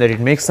implementation that it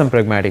makes some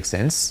pragmatic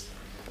sense,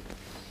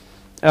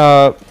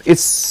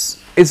 it's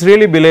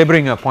really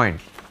belaboring a point.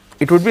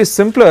 It would be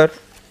simpler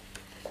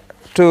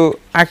to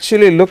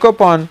actually look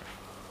upon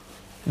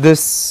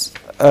this,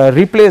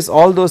 replace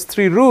all those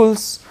 3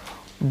 rules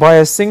by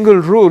a single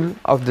rule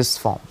of this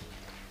form.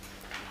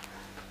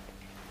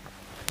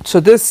 So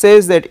this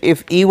says that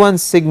if E1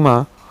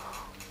 sigma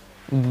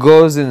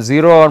goes in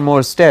 0 or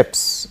more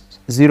steps,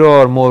 0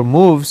 or more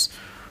moves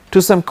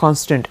to some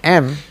constant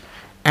m,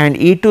 and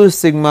E2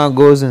 sigma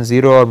goes in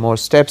 0 or more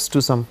steps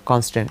to some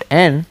constant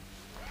n,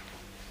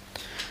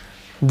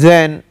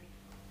 then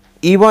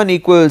E1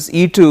 equals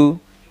E2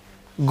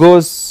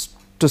 goes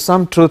to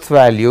some truth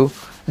value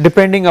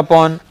depending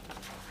upon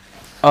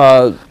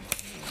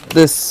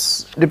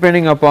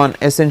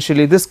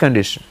essentially this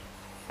condition,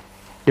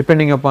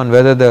 depending upon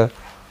whether the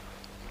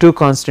 2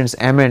 constants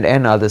m and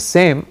n are the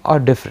same or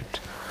different,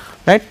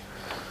 right.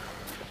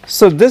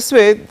 So this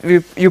way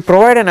you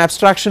provide an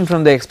abstraction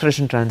from the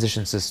expression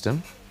transition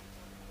system,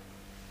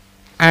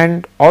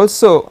 and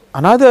also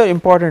another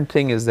important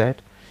thing is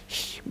that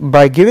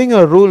by giving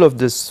a rule of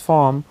this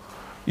form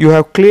you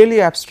have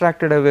clearly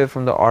abstracted away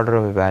from the order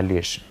of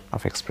evaluation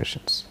of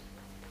expressions.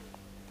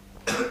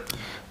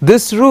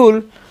 This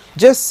rule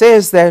just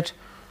says that,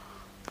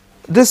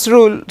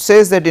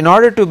 in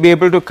order to be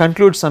able to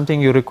conclude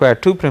something you require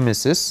 2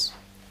 premises,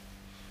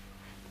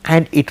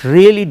 and it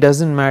really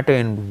does not matter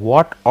in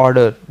what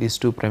order these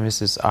 2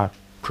 premises are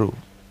proved.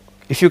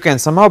 If you can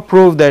somehow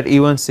prove that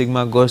E1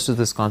 sigma goes to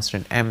this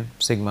constant m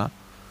sigma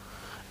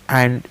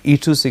and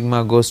E2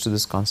 sigma goes to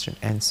this constant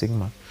n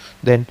sigma,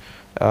 then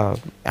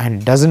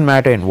and it does not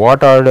matter in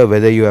what order,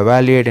 whether you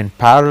evaluate in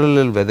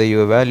parallel, whether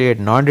you evaluate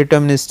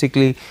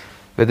non-deterministically,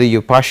 whether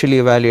you partially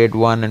evaluate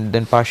one and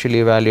then partially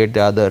evaluate the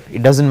other,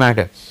 it does not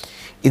matter.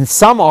 In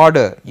some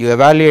order you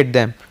evaluate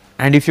them,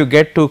 and if you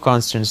get 2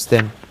 constants,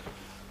 then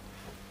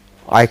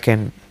I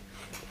can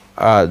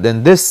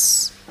then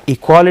this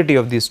equality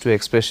of these 2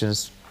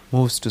 expressions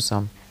moves to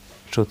some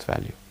truth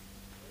value.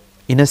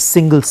 in a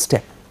single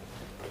step,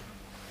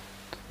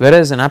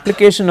 whereas an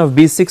application of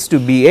B6 to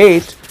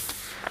B8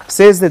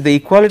 says that the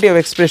equality of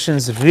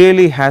expressions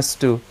really has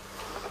to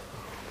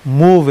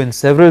move in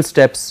several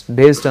steps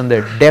based on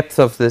the depth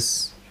of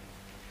this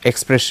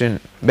expression,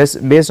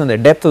 based on the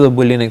depth of the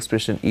Boolean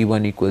expression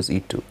E1 equals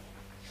E2,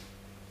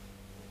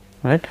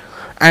 right.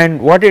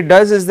 And what it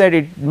does is that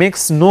it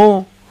makes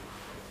no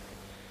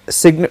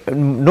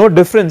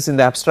difference in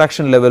the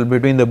abstraction level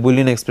between the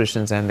Boolean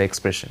expressions and the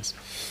expressions.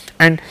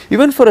 And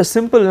even for a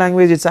simple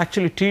language, it is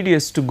actually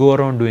tedious to go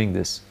around doing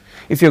this.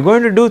 If you are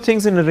going to do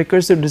things in a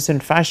recursive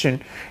descent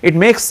fashion, it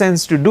makes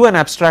sense to do an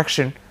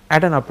abstraction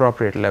at an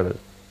appropriate level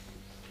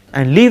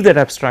and leave that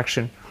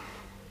abstraction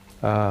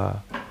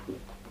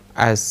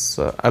as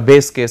a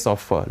base case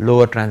of a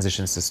lower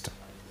transition system.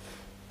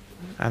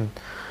 And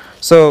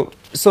so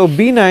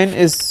B9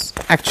 is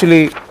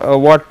actually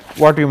what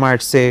you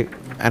might say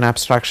an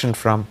abstraction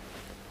from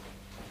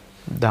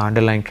the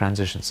underlying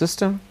transition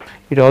system.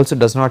 It also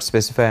does not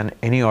specify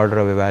any order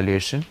of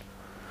evaluation,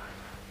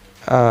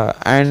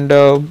 and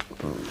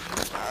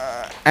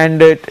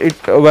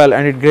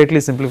it greatly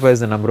simplifies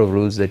the number of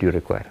rules that you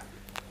require,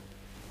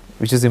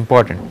 which is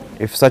important.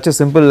 If such a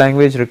simple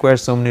language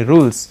requires so many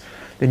rules,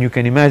 then you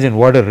can imagine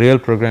what a real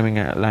programming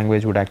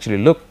language would actually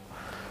look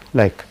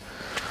like,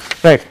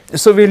 right.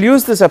 So we will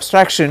use this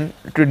abstraction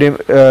to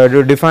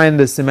define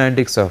the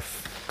semantics of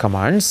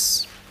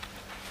commands.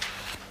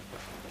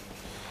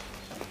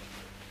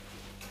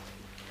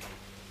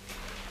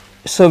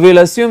 So we will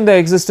assume the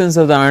existence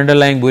of the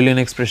underlying Boolean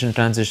expression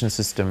transition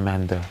system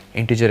and the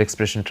integer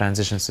expression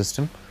transition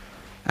system,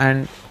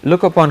 and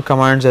look upon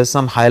commands as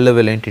some high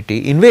level entity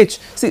in which,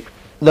 see,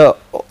 the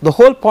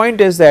whole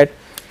point is that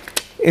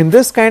in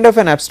this kind of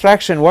an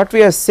abstraction, what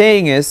we are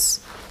saying is,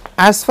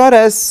 as far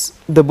as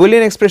the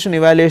Boolean expression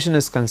evaluation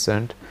is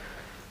concerned,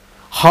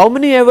 how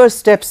many ever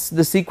steps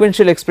the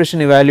sequential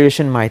expression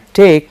evaluation might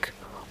take,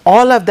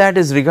 all of that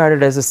is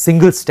regarded as a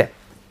single step,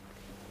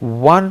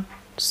 one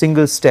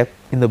single step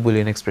in the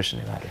Boolean expression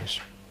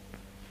evaluation,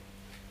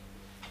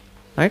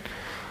 right.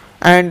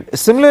 And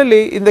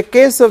similarly, in the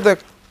case of the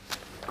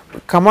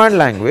command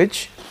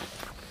language,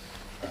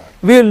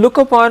 we will look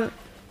upon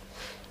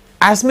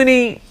as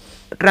many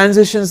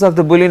transitions of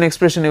the Boolean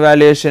expression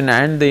evaluation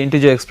and the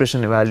integer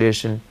expression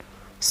evaluation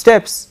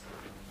steps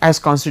as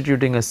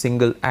constituting a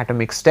single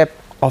atomic step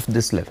of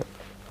this level,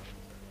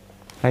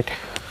 right.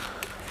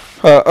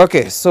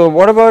 Okay, so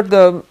what about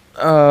the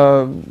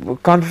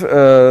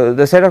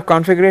set of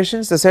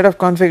configurations? The set of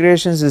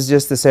configurations is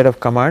just the set of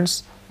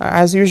commands.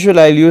 As usual,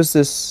 I will use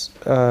this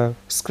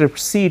script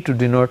C to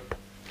denote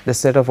the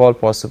set of all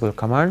possible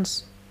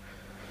commands,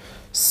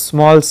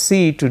 small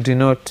c to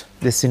denote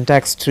the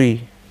syntax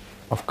tree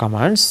of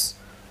commands,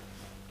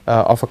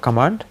 of a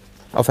command,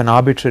 of an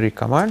arbitrary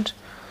command.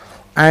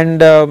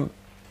 And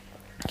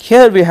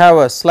here we have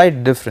a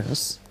slight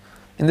difference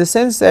in the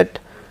sense that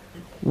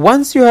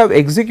once you have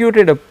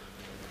executed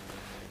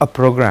a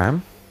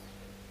program,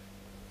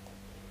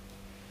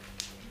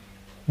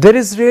 there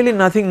is really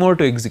nothing more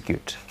to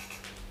execute.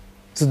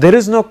 So there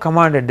is no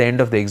command at the end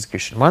of the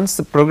execution. Once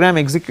the program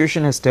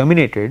execution has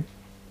terminated,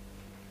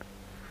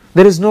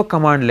 there is no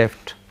command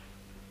left.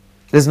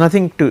 There is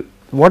nothing to,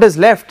 what is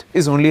left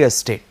is only a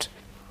state,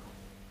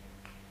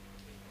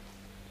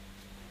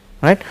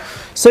 right.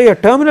 So your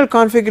terminal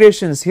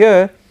configurations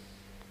here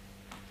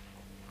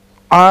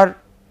are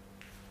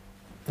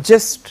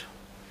just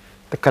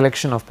the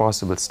collection of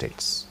possible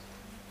states.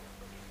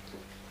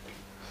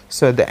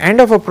 So at the end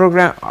of a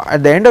program,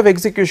 at the end of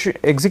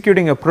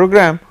executing a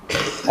program,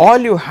 all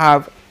you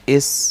have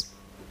is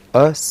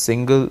a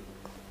single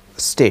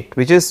state,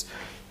 which is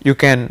you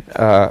can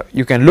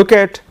look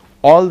at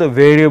all the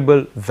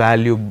variable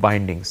value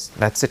bindings,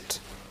 that is it,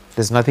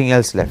 there is nothing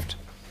else left.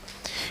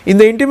 In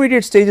the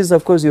intermediate stages,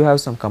 of course, you have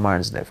some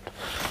commands left.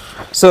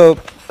 So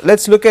let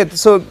us look at,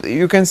 so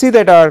you can see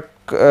that our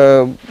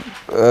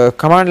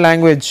command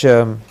language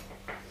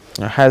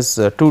has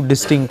two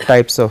distinct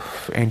types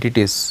of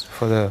entities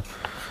for the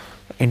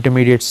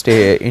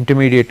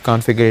intermediate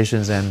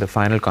configurations and the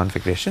final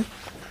configuration.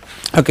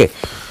 Okay,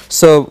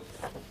 so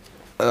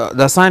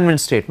the assignment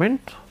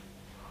statement,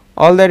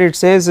 all that it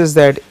says is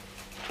that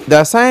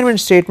the assignment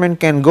statement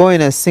can go in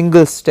a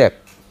single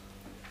step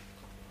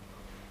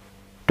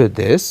to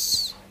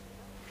this,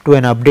 to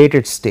an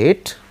updated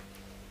state,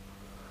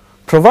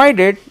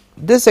 provided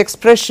this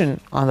expression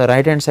on the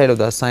right hand side of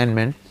the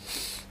assignment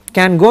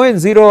can go in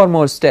 0 or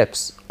more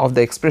steps of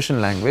the expression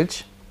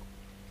language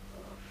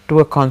to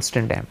a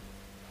constant m.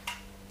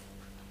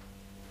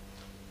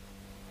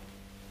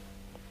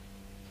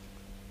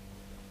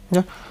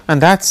 Yeah,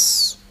 and that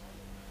is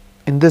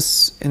in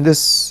this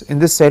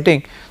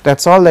setting, that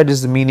is all that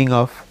is the meaning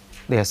of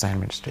the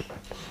assignment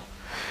statement.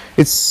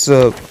 It's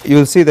you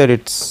will see that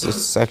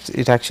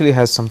it actually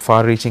has some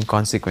far reaching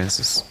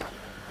consequences.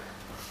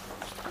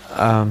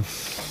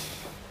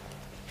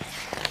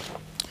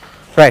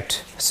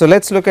 Right. So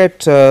let us look at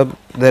the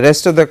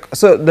rest of the,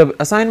 so the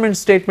assignment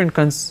statement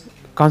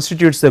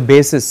constitutes the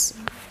basis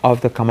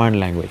of the command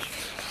language,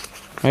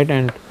 right,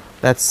 and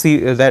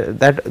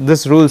that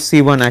this rule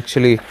C1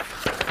 actually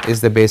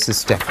is the basis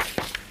step,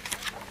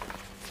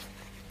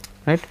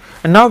 right.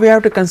 And now we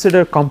have to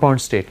consider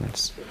compound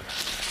statements.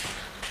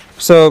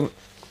 So,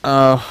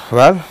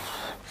 well,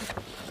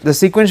 the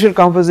sequential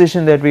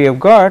composition that we have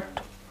got,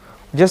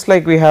 just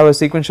like we have a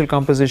sequential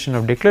composition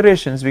of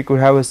declarations, we could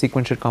have a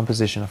sequential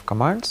composition of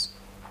commands.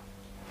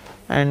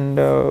 And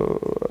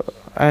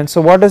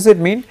so what does it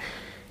mean?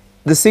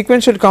 The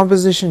sequential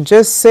composition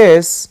just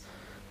says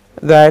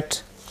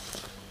that,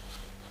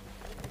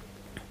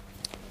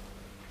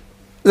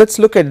 let us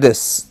look at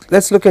this, let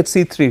us look at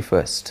C3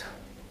 first.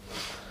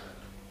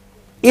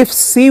 If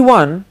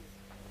C1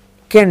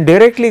 can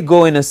directly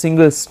go in a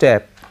single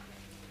step,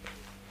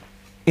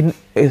 in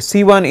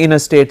C1 in a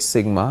state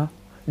sigma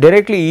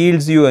directly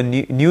yields you a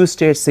new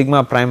state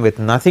sigma prime with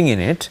nothing in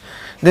it,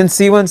 then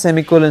C1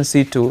 semicolon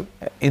C2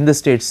 in the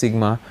state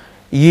sigma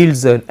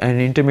yields an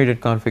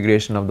intermediate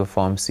configuration of the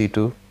form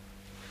C2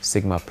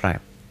 sigma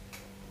prime,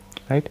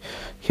 right.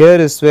 Here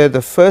is where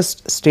the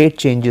first state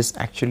changes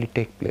actually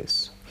take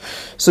place.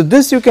 So,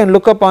 this you can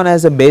look upon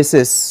as a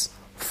basis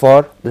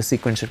for the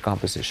sequential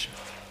composition.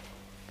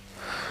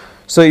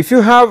 So, if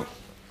you have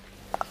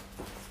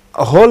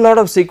a whole lot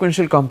of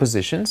sequential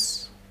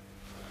compositions,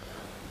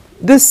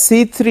 this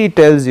C3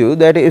 tells you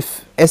that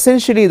if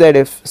essentially that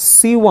if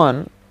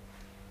C1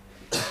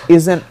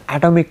 is an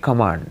atomic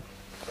command,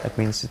 that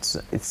means it's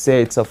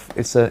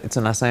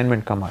an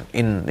assignment command.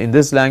 In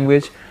this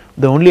language,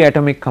 the only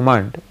atomic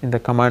command in the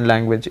command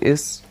language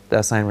is the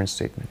assignment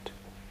statement.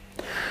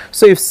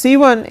 So, if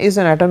C1 is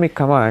an atomic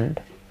command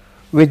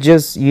which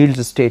just yields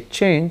a state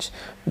change,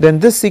 then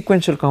this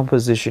sequential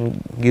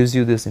composition gives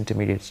you this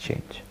intermediate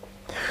change.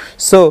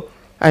 So,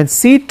 and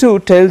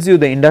C2 tells you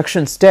the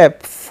induction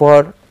step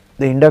for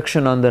the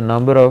induction on the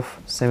number of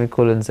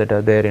semicolons that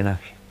are there in a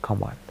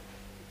command,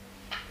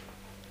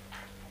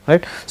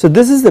 right. So,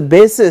 this is the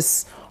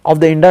basis of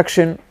the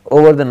induction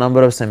over the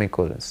number of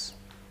semicolons,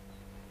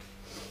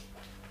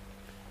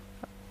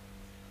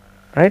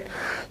 right.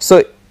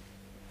 So,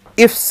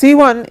 if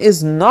C1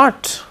 is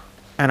not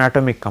an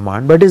atomic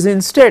command, but is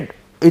instead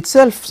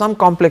itself some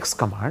complex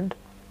command,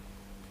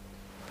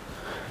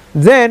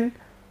 then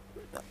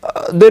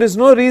there is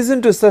no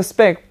reason to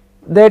suspect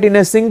that in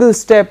a single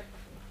step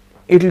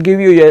it will give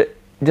you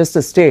just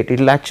a state, it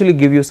will actually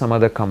give you some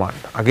other command.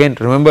 Again,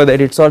 remember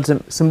that it is all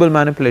symbol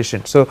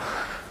manipulation. So,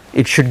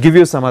 it should give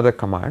you some other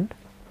command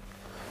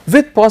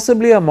with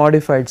possibly a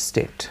modified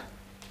state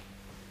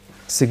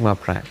sigma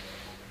prime.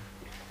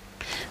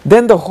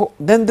 Then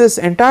then this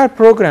entire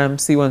program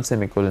C1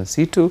 semicolon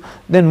C2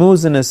 then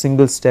moves in a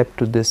single step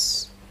to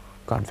this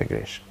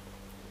configuration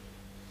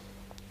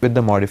with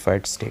the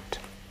modified state,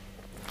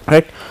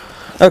 right.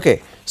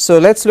 Okay, so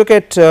let us look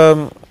at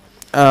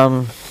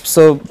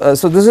so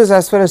this is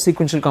as far as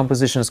sequential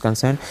composition is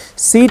concerned.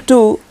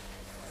 C2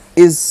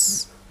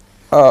 is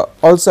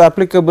also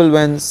applicable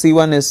when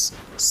C1 is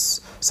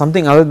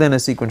something other than a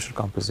sequential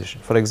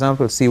composition. For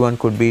example, C1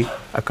 could be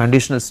a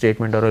conditional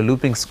statement or a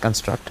looping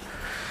construct.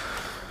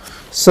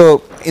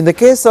 So, in the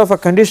case of a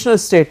conditional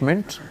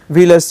statement,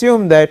 we will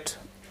assume that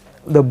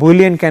the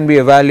Boolean can be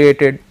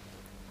evaluated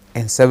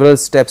in several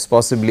steps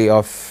possibly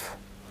of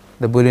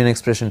the Boolean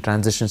expression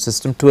transition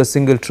system to a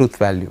single truth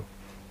value.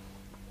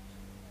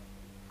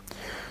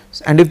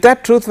 And if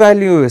that truth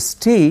value is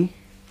t,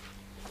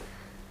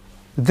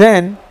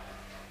 then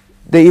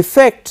the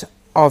effect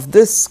of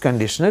this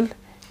conditional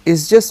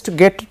is just to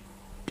get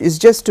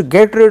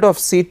rid of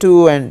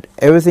C2 and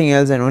everything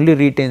else and only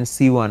retain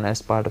C1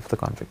 as part of the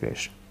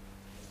configuration.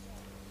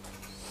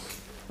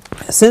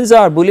 Since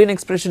our Boolean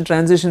expression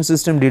transition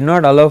system did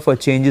not allow for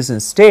changes in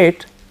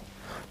state,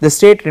 the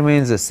state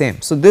remains the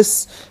same. So,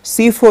 this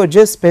C4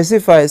 just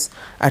specifies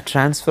a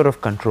transfer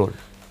of control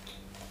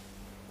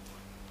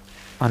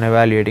on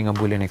evaluating a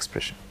Boolean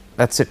expression,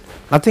 that is it,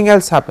 nothing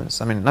else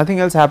happens. I mean, nothing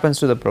else happens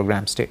to the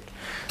program state.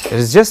 There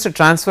is just a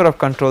transfer of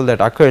control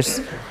that occurs,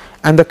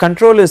 and the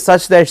control is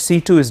such that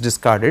C2 is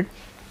discarded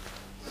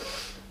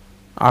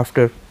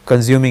after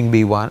consuming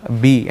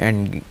B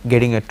and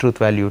getting a truth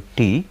value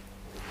t,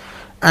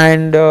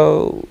 and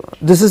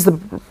this is the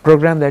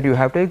program that you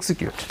have to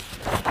execute,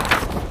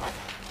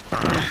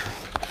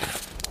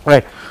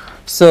 right.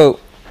 So,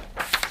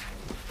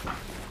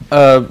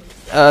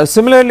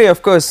 similarly,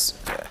 of course,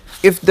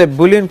 if the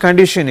Boolean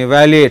condition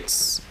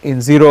evaluates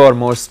in 0 or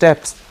more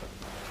steps,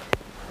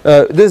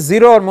 this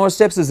 0 or more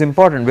steps is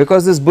important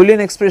because this Boolean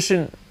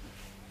expression,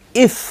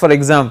 if for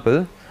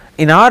example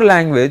in our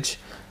language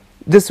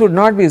this would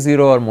not be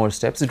 0 or more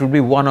steps, it would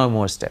be 1 or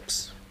more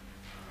steps,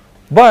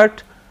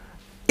 but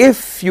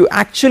if you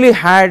actually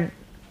had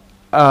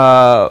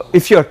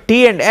if your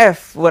T and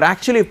F were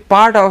actually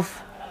part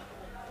of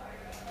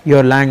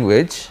your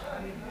language,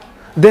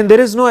 then there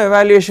is no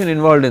evaluation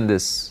involved in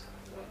this.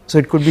 So,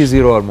 it could be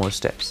 0 or more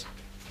steps,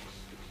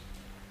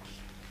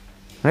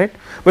 right.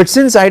 But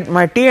since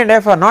my T and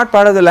F are not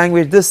part of the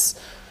language, this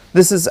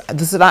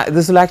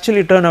will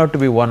actually turn out to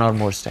be 1 or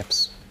more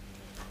steps,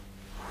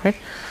 right.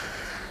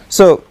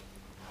 So,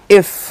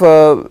 if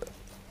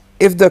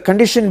if the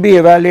condition B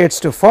evaluates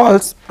to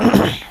false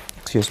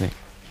excuse me,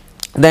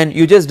 then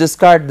you just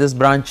discard this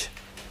branch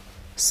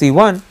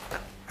C1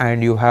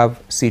 and you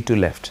have C2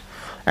 left,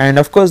 and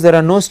of course there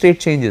are no state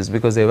changes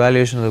because the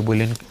evaluation of the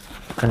Boolean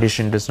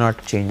condition does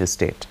not change the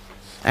state,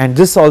 and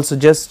this also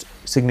just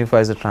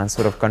signifies a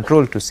transfer of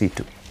control to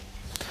C2,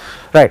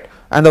 right.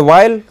 And the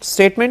while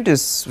statement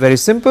is very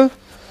simple.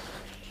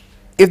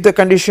 If the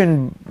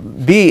condition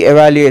B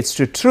evaluates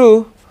to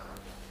true,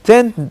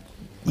 then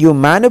you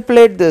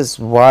manipulate this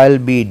while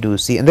B do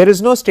C, and there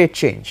is no state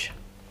change.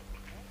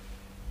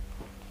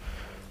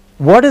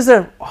 What is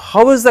the,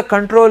 how is the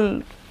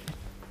control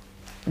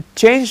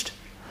changed?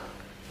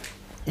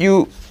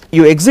 You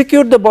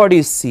execute the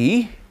body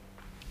C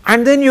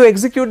and then you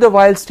execute the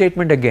while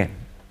statement again.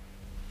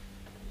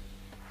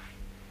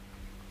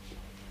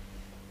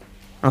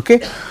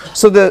 Okay.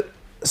 So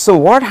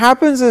what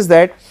happens is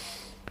that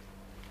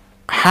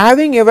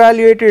having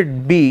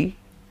evaluated B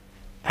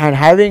and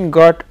having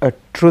got a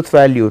truth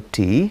value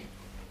T,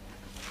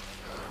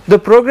 the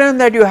program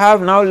that you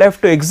have now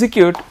left to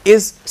execute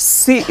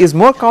is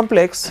more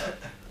complex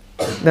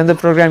than the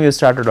program you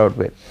started out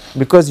with,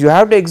 because you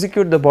have to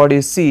execute the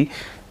body C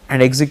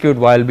and execute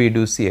while B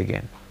do C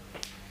again,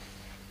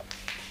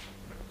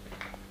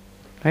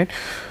 right.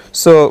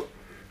 So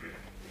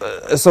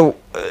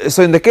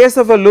in the case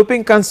of a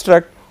looping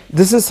construct,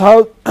 this is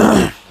how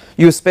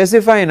you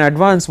specify in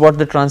advance what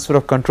the transfer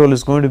of control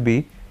is going to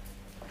be.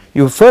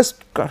 You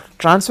first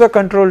transfer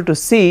control to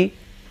C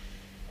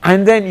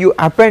and then you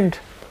append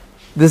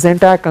this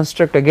entire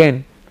construct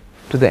again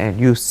to the end.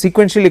 You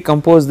sequentially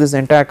compose this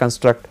entire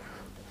construct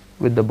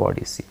with the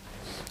body C,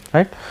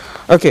 right.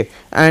 Okay.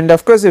 And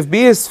of course if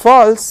B is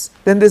false,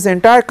 then this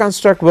entire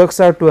construct works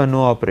out to a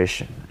no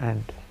operation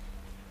and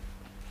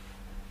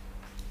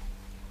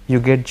you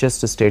get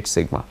just a state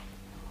sigma,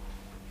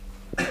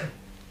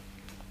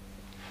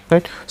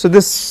 right. So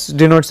this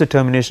denotes the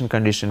termination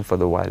condition for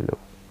the while loop.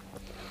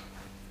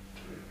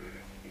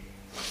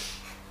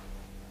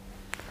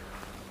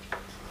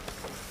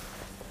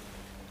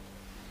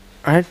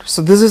 Right.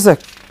 So this is a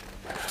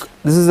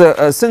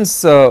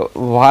since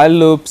while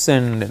loops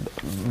and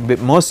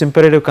most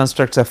imperative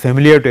constructs are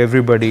familiar to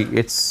everybody,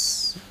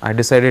 I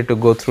decided to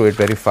go through it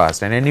very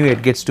fast, and anyway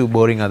it gets too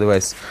boring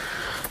otherwise.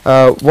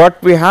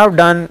 What we have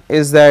done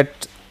is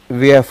that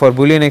we have, for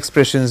Boolean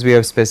expressions we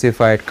have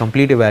specified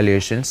complete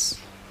evaluations.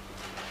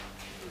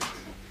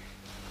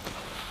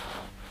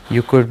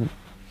 You could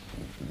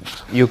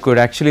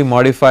actually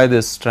modify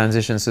this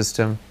transition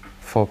system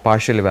for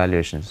partial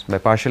evaluations. By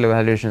partial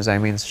evaluations I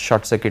mean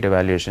short circuit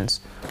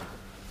evaluations,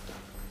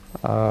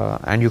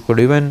 and you could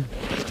even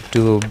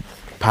do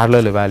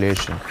parallel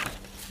evaluation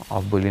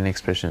of Boolean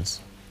expressions,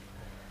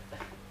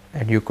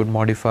 and you could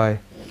modify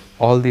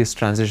all these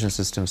transition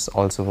systems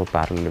also for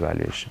parallel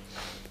evaluation.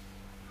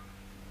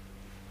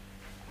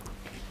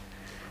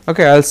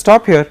 Okay, I will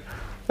stop here.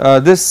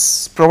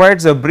 This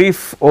provides a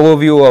brief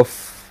overview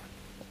of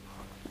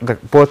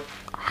both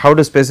how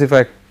to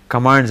specify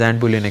commands and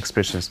Boolean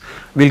expressions.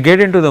 We will get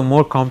into the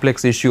more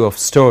complex issue of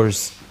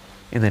stores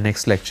in the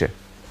next lecture,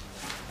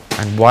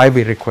 and why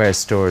we require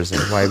stores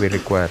and why we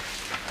require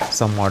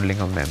some modeling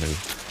of memory.